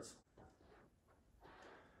 6 yards.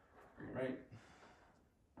 Green right.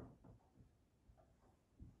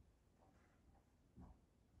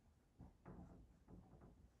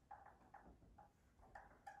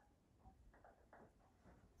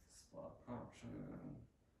 Spot option.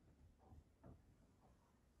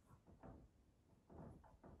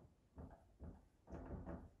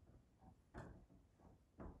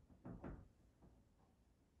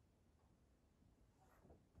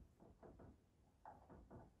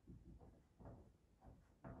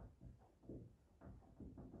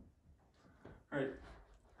 All right,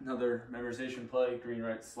 another memorization play, green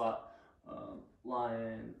right slot,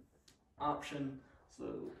 lion option. So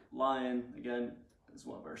lion, again, is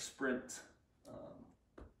one of our sprint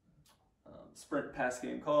pass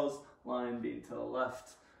game calls. Lion being to the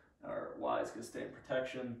left, our Y is going to stay in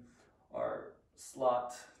protection. Our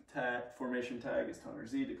slot tag, formation tag is telling our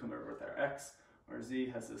Z to come over with our X. Our Z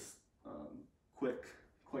has this quick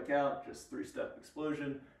out, just 3-step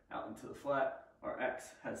explosion out into the flat. Our X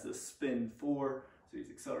has this spin 4, so he's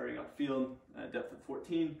accelerating upfield at depth of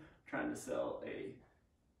 14, trying to sell a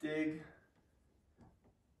dig,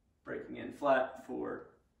 breaking in flat for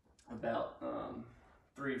about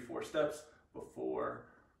 3-4 steps before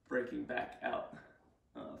breaking back out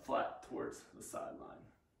flat towards the sideline.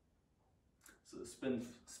 So the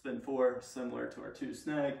spin 4, similar to our 2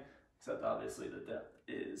 snag, except obviously the depth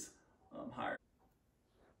is higher.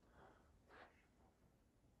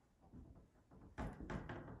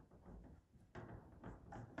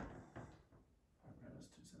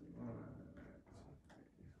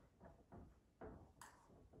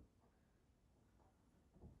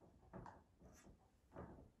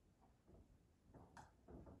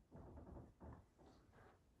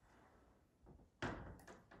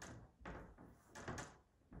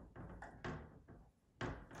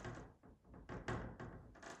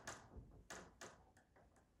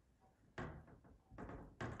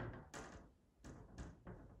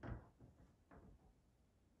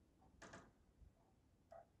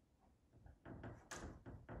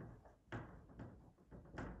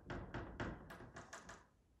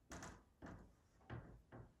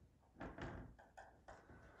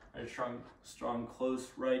 A strong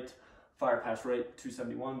close right, fire pass right,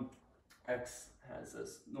 271. X has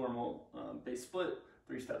this normal base split,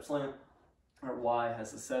 3-step slant. Our Y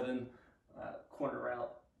has a 7, corner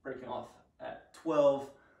route, breaking off at 12,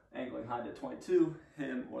 angling high to 22.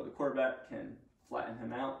 Him or the quarterback can flatten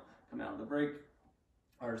him out, come out of the break.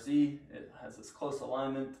 Our Z, it has this close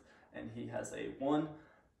alignment, and he has a 1.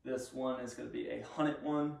 This one is going to be a hunted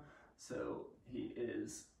 1, so he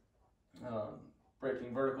is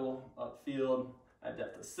breaking vertical upfield at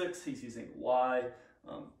depth of 6. He's using Y.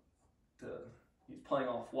 He's playing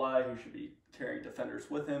off Y. He should be carrying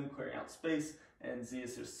defenders with him, clearing out space. And Z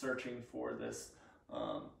is just searching for this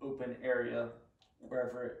open area,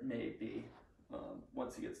 wherever it may be,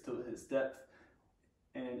 once he gets to his depth.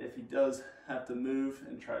 And if he does have to move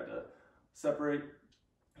and try to separate,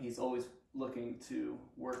 he's always looking to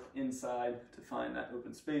work inside to find that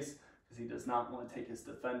open space, because he does not want to take his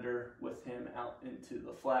defender with him out into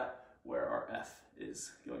the flat where our F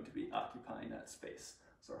is going to be occupying that space.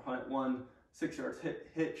 So our hunt 1, 6 yards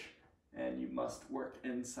hitch, and you must work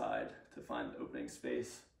inside to find the opening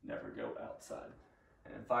space, never go outside.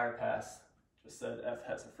 And in fire pass, just said F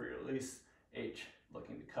has a free release, H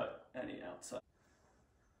looking to cut any outside.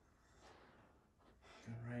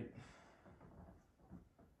 All right.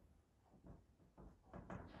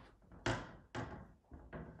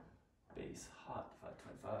 Base hot,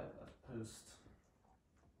 525, F post.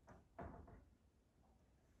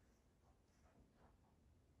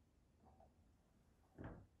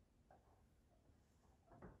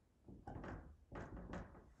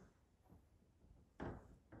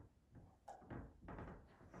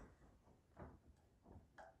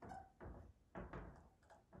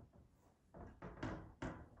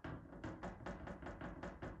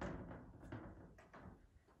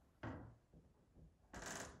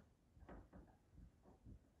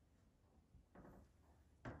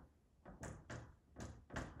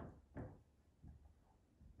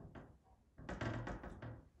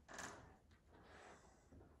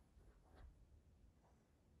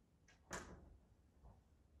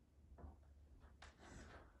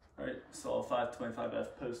 All right, saw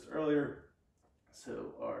 525F post earlier.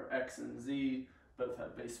 So our X and Z both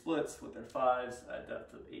have base splits with their 5s at a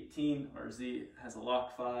depth of 18. Our Z has a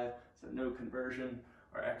lock 5, so no conversion.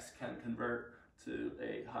 Our X can convert to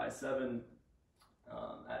a high 7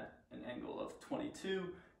 at an angle of 22.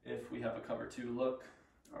 If we have a cover 2 look,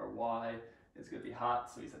 our Y is going to be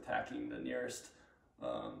hot, so he's attacking the nearest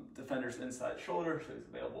defender's inside shoulder, so he's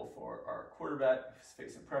available for our quarterback if he's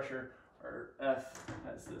facing pressure. Our F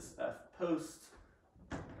has this F post,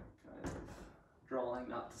 kind of drawing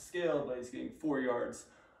not to scale, but he's getting 4 yards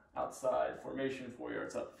outside formation, 4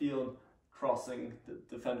 yards upfield, crossing the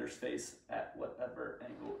defender's face at whatever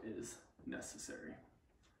angle is necessary.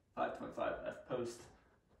 525 F post,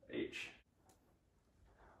 H.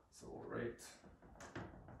 So we'll write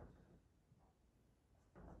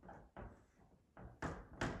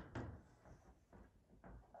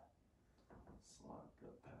slot,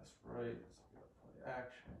 gut pass right, so we got play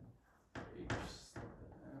action, H, slip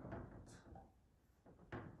it out.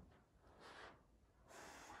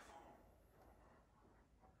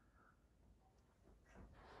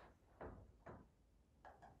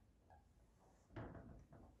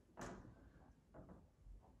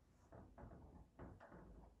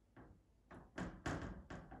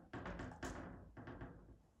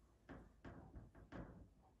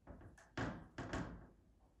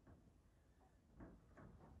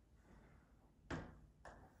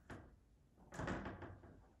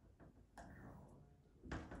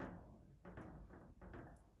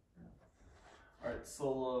 All right,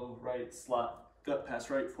 solo right slot, gut pass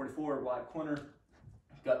right, 44, wide corner,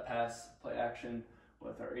 gut pass, play action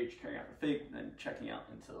with our H carrying out the fake, and then checking out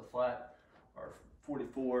into the flat. Our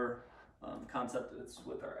 44 concept is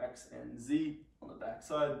with our X and Z on the back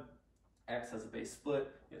side. X has a base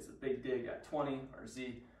split, he has a big dig at 20, our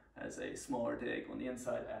Z has a smaller dig on the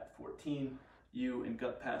inside at 14. U and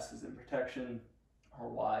gut pass is in protection, our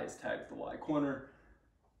Y is tagged the Y corner,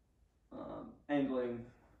 angling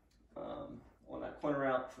on that corner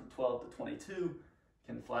route from 12 to 22,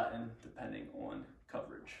 can flatten depending on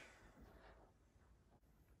coverage.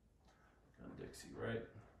 Gun Dixie right.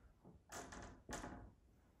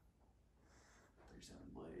 37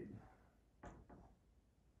 blade.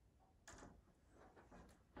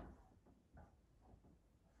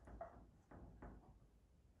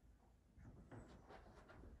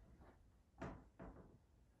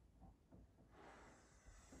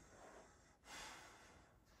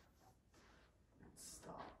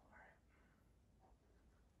 Stop.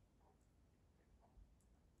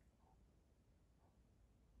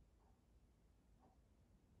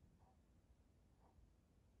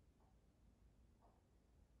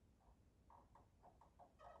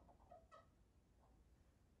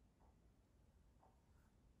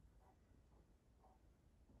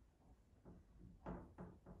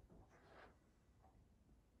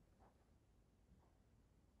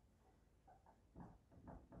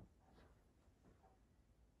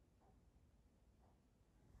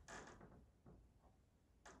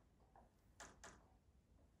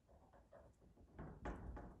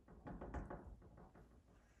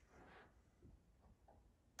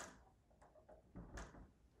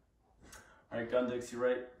 All right, gun Dixie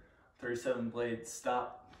right, 37 blade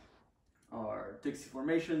stop. Our Dixie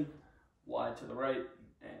formation, Y to the right,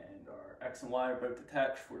 and our X and Y are both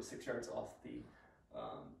detached 4 to 6 yards off the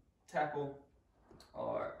tackle.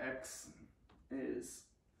 Our X is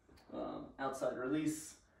outside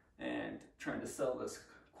release and trying to sell this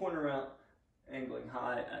corner route, angling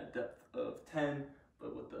high at depth of 10,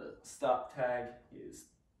 but with the stop tag, he is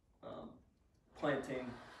planting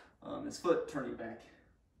his foot, turning back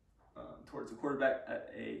towards the quarterback at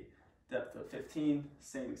a depth of 15.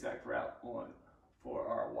 Same exact route on for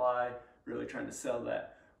our Y, really trying to sell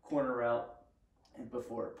that corner route and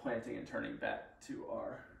before planting and turning back to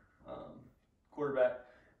our quarterback.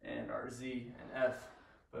 And our Z and F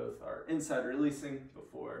both are inside releasing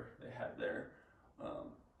before they have their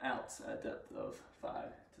outs at depth of 5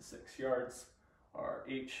 to 6 yards. Our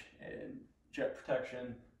H and jet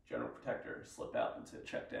protection, general protector, slip out into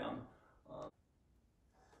check down.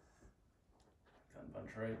 Gun bunch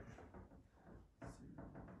right.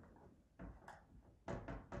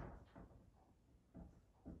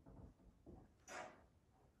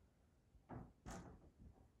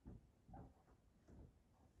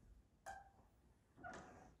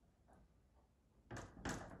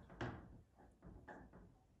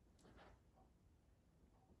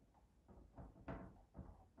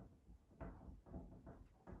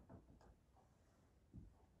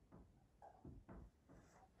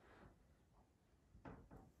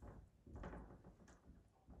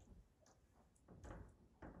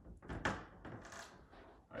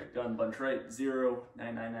 Alright, gun bunch right, 0,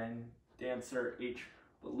 999 dancer, H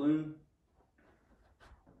balloon.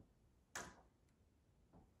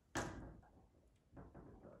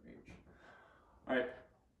 Alright,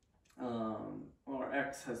 our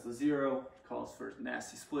X has the 0, calls for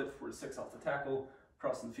nasty split, 4 to 6 off the tackle,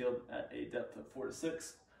 crossing the field at a depth of 4 to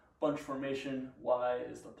 6. Bunch formation, Y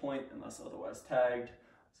is the point unless otherwise tagged.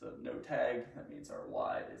 So no tag, that means our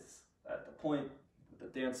Y is at the point. With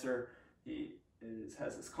the dancer, he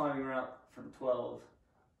has his climbing route from 12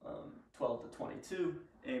 to 22,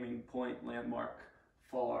 aiming point, landmark,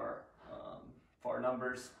 far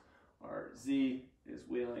numbers. Our Z is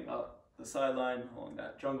wheeling up the sideline along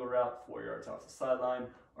that jungle route, 4 yards off the sideline.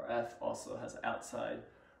 Our F also has outside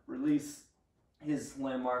release. His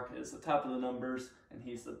landmark is the top of the numbers, and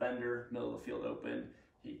he's the bender, middle of the field open.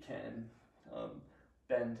 He can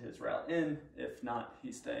bend his route in. If not,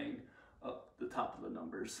 he's staying up the top of the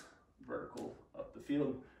numbers, vertical up the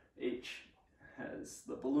field. H has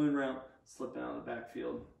the balloon route, slipping out of the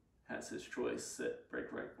backfield, has his choice, sit,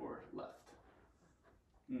 break right or left.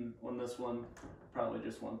 On this one, probably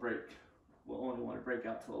just want to break. We'll only want to break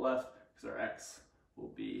out to the left because our X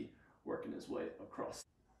will be working his way across.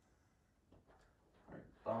 All right,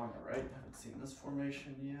 bomb on the right. Haven't seen this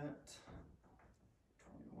formation yet.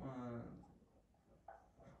 21.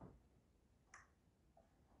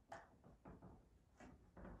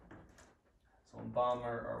 So on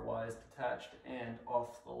bomber, our Y is detached and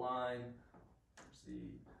off the line. There's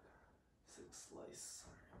the 6 slice.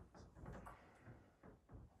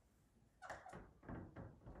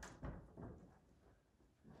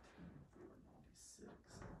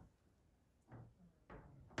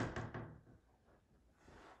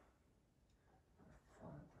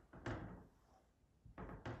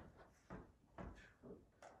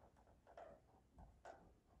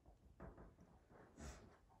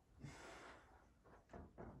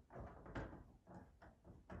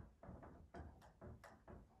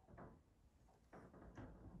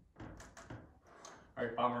 All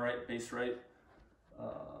right, bomber right, base right,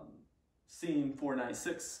 seam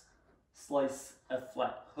 496, slice F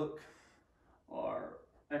flat hook. Our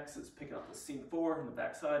X is picking up the seam 4 on the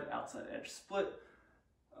backside, outside edge split,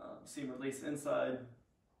 seam release inside,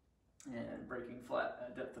 and breaking flat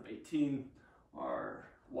at depth of 18. Our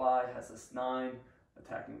Y has this 9,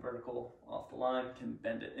 attacking vertical off the line, can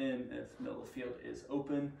bend it in if middle of the field is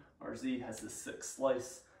open. Our Z has this 6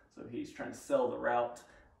 slice, so he's trying to sell the route.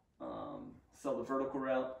 Sell the vertical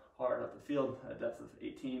route, hard up the field at depth of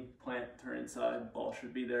 18, plant, turn inside, ball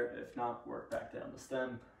should be there. If not, work back down the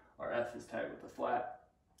stem. Our F is tagged with a flat,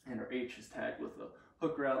 and our H is tagged with a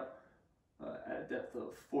hook route. At a depth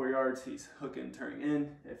of 4 yards, he's hooking, turning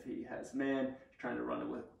in. If he has man, he's trying to run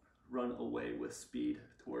away with speed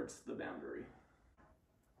towards the boundary.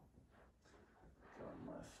 Going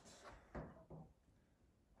left.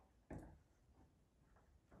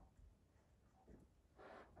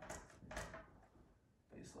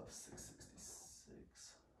 Left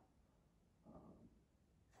 666,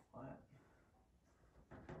 flat.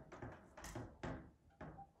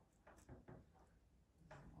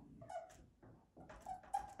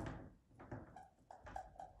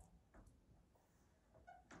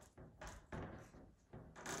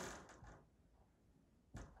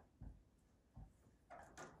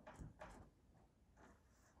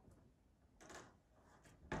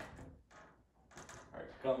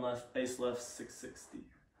 Gun left, base left,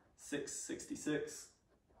 666,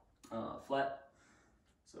 flat.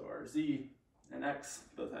 So our Z and X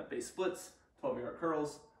both have base splits, 12-yard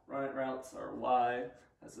curls. Run it routes are Y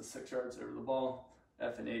has the 6 yards over the ball.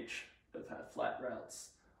 F and H both have flat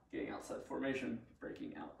routes, getting outside formation,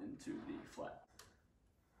 breaking out into the flat.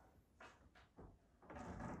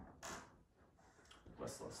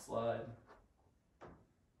 West left slide.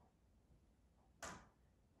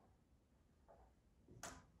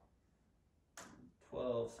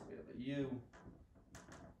 So we have a U.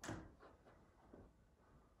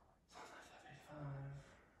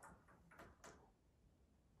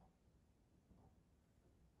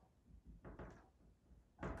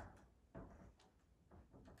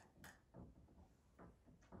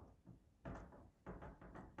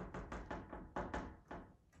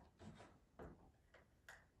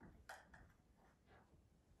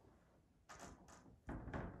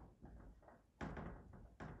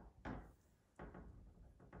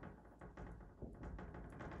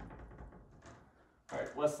 All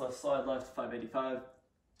right, west left slide left, 585.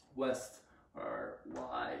 West, our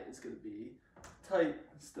Y is going to be tight,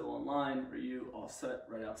 still in line, or U offset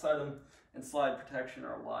right outside them. And slide protection,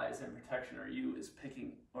 our Y is in protection, our U is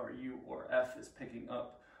picking, or U or F is picking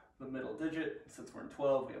up the middle digit. Since we're in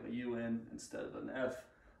 12, we have a U in instead of an F.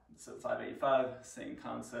 So 585, same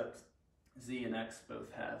concept. Z and X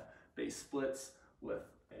both have base splits with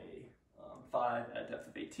a 5 at depth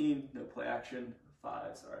of 18, no play action.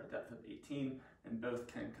 5s are at depth of 18, and both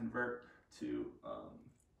can convert to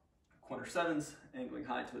corner 7s, angling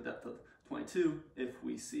high to a depth of 22 if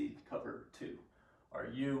we see cover 2. Our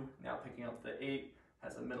U, now picking up the 8,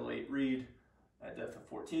 has a middle 8 read at depth of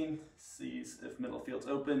 14, sees if middle field's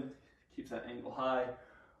open, keeps that angle high,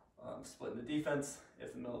 splitting the defense.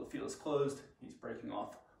 If the middle of the field is closed, he's breaking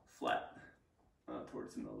off flat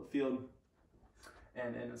towards the middle of the field.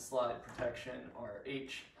 And in the slide protection, our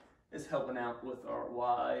H is helping out with our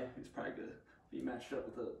Y, who's probably going to be matched up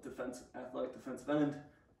with a athletic defensive end,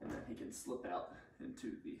 and then he can slip out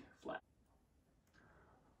into the flat.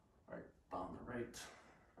 All right, bomb the right.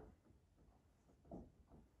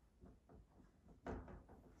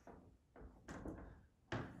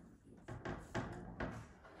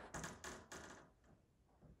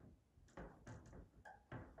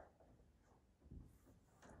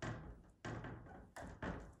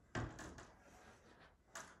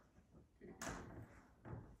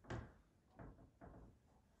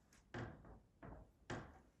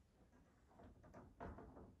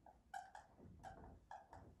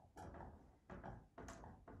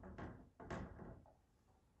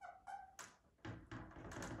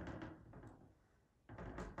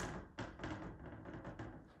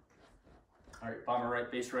 All right, bomber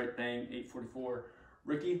right, base right, bang, 844.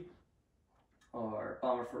 Ricky, our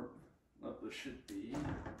bomber for, this should be,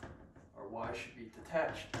 our Y should be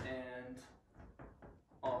detached and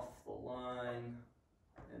off the line,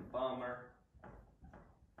 and bomber.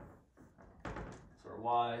 So our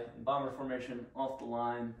Y in bomber formation, off the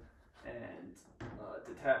line, and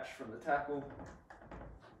detached from the tackle.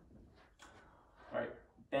 All right,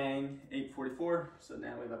 bang, 844. So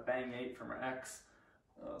now we have a bang 8 from our X.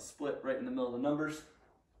 Split right in the middle of the numbers.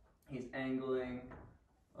 He's angling,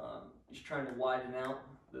 he's trying to widen out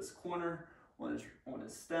this corner on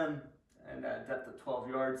his stem, and at a depth of 12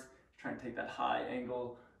 yards, he's trying to take that high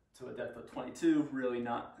angle to a depth of 22, really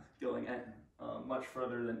not going at, much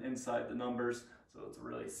further than inside the numbers, so it's a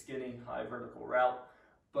really skinny, high vertical route.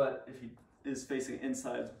 But if he is facing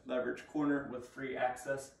inside leverage corner with free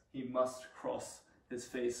access, he must cross his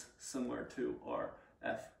face similar to our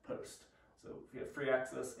F post. So if we have free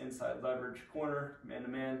access, inside leverage, corner,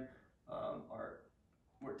 man-to-man,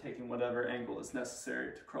 we're taking whatever angle is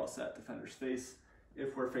necessary to cross that defender's face.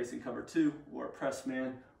 If we're facing cover 2 or press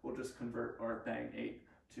man, we'll just convert our bang 8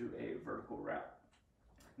 to a vertical route.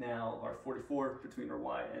 Now our 44 between our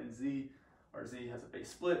Y and Z. Our Z has a base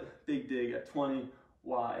split, big dig at 20,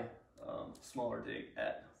 Y smaller dig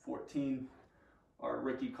at 14. Our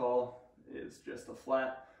Ricky call is just a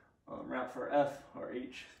flat. Route for F, our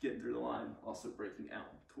H getting through the line, also breaking out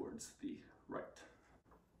towards the right.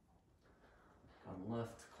 On the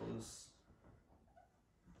left, close.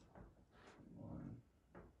 1.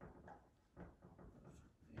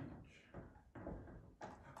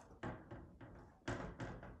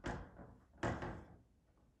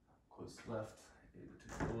 Close left, 8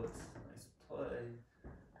 2 bullets, nice play.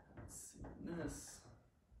 Let's see this.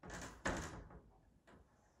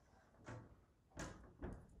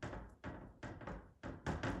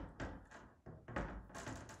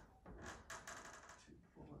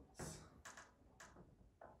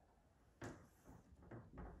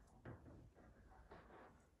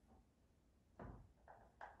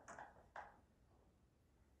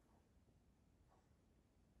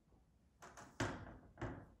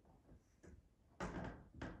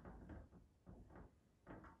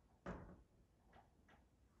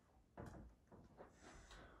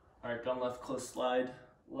 All right, gun left, close slide,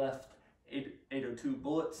 left, 802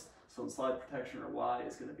 bullets. So in slide protection, our Y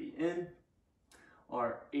is going to be in.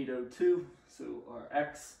 Our 802, so our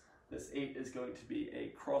X, this 8 is going to be a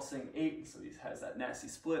crossing 8, so he has that nasty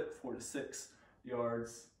split, 4 to 6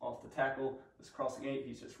 yards off the tackle. This crossing 8,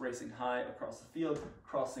 he's just racing high across the field,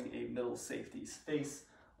 crossing a middle safety's face.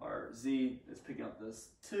 Our Z is picking up this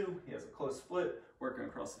 2, he has a close split, working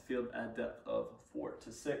across the field at a depth of 4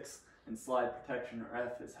 to 6. And slide protection, or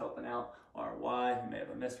F, is helping out our Y. He may have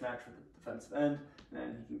a mismatch with the defensive end, and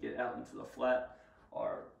then he can get out into the flat.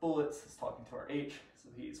 Our bullets is talking to our H, so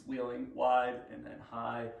he's wheeling wide and then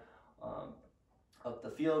high up the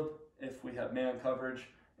field. If we have man coverage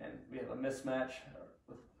and we have a mismatch,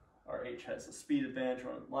 our H has a speed advantage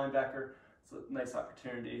on linebacker. It's a nice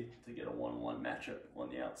opportunity to get a one-on-one matchup on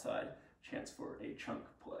the outside, chance for a chunk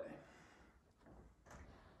play.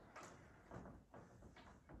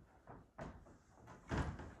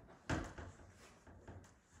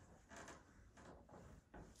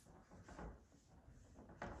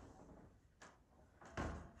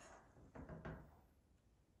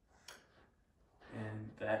 And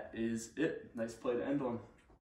that is it. Nice play to end on.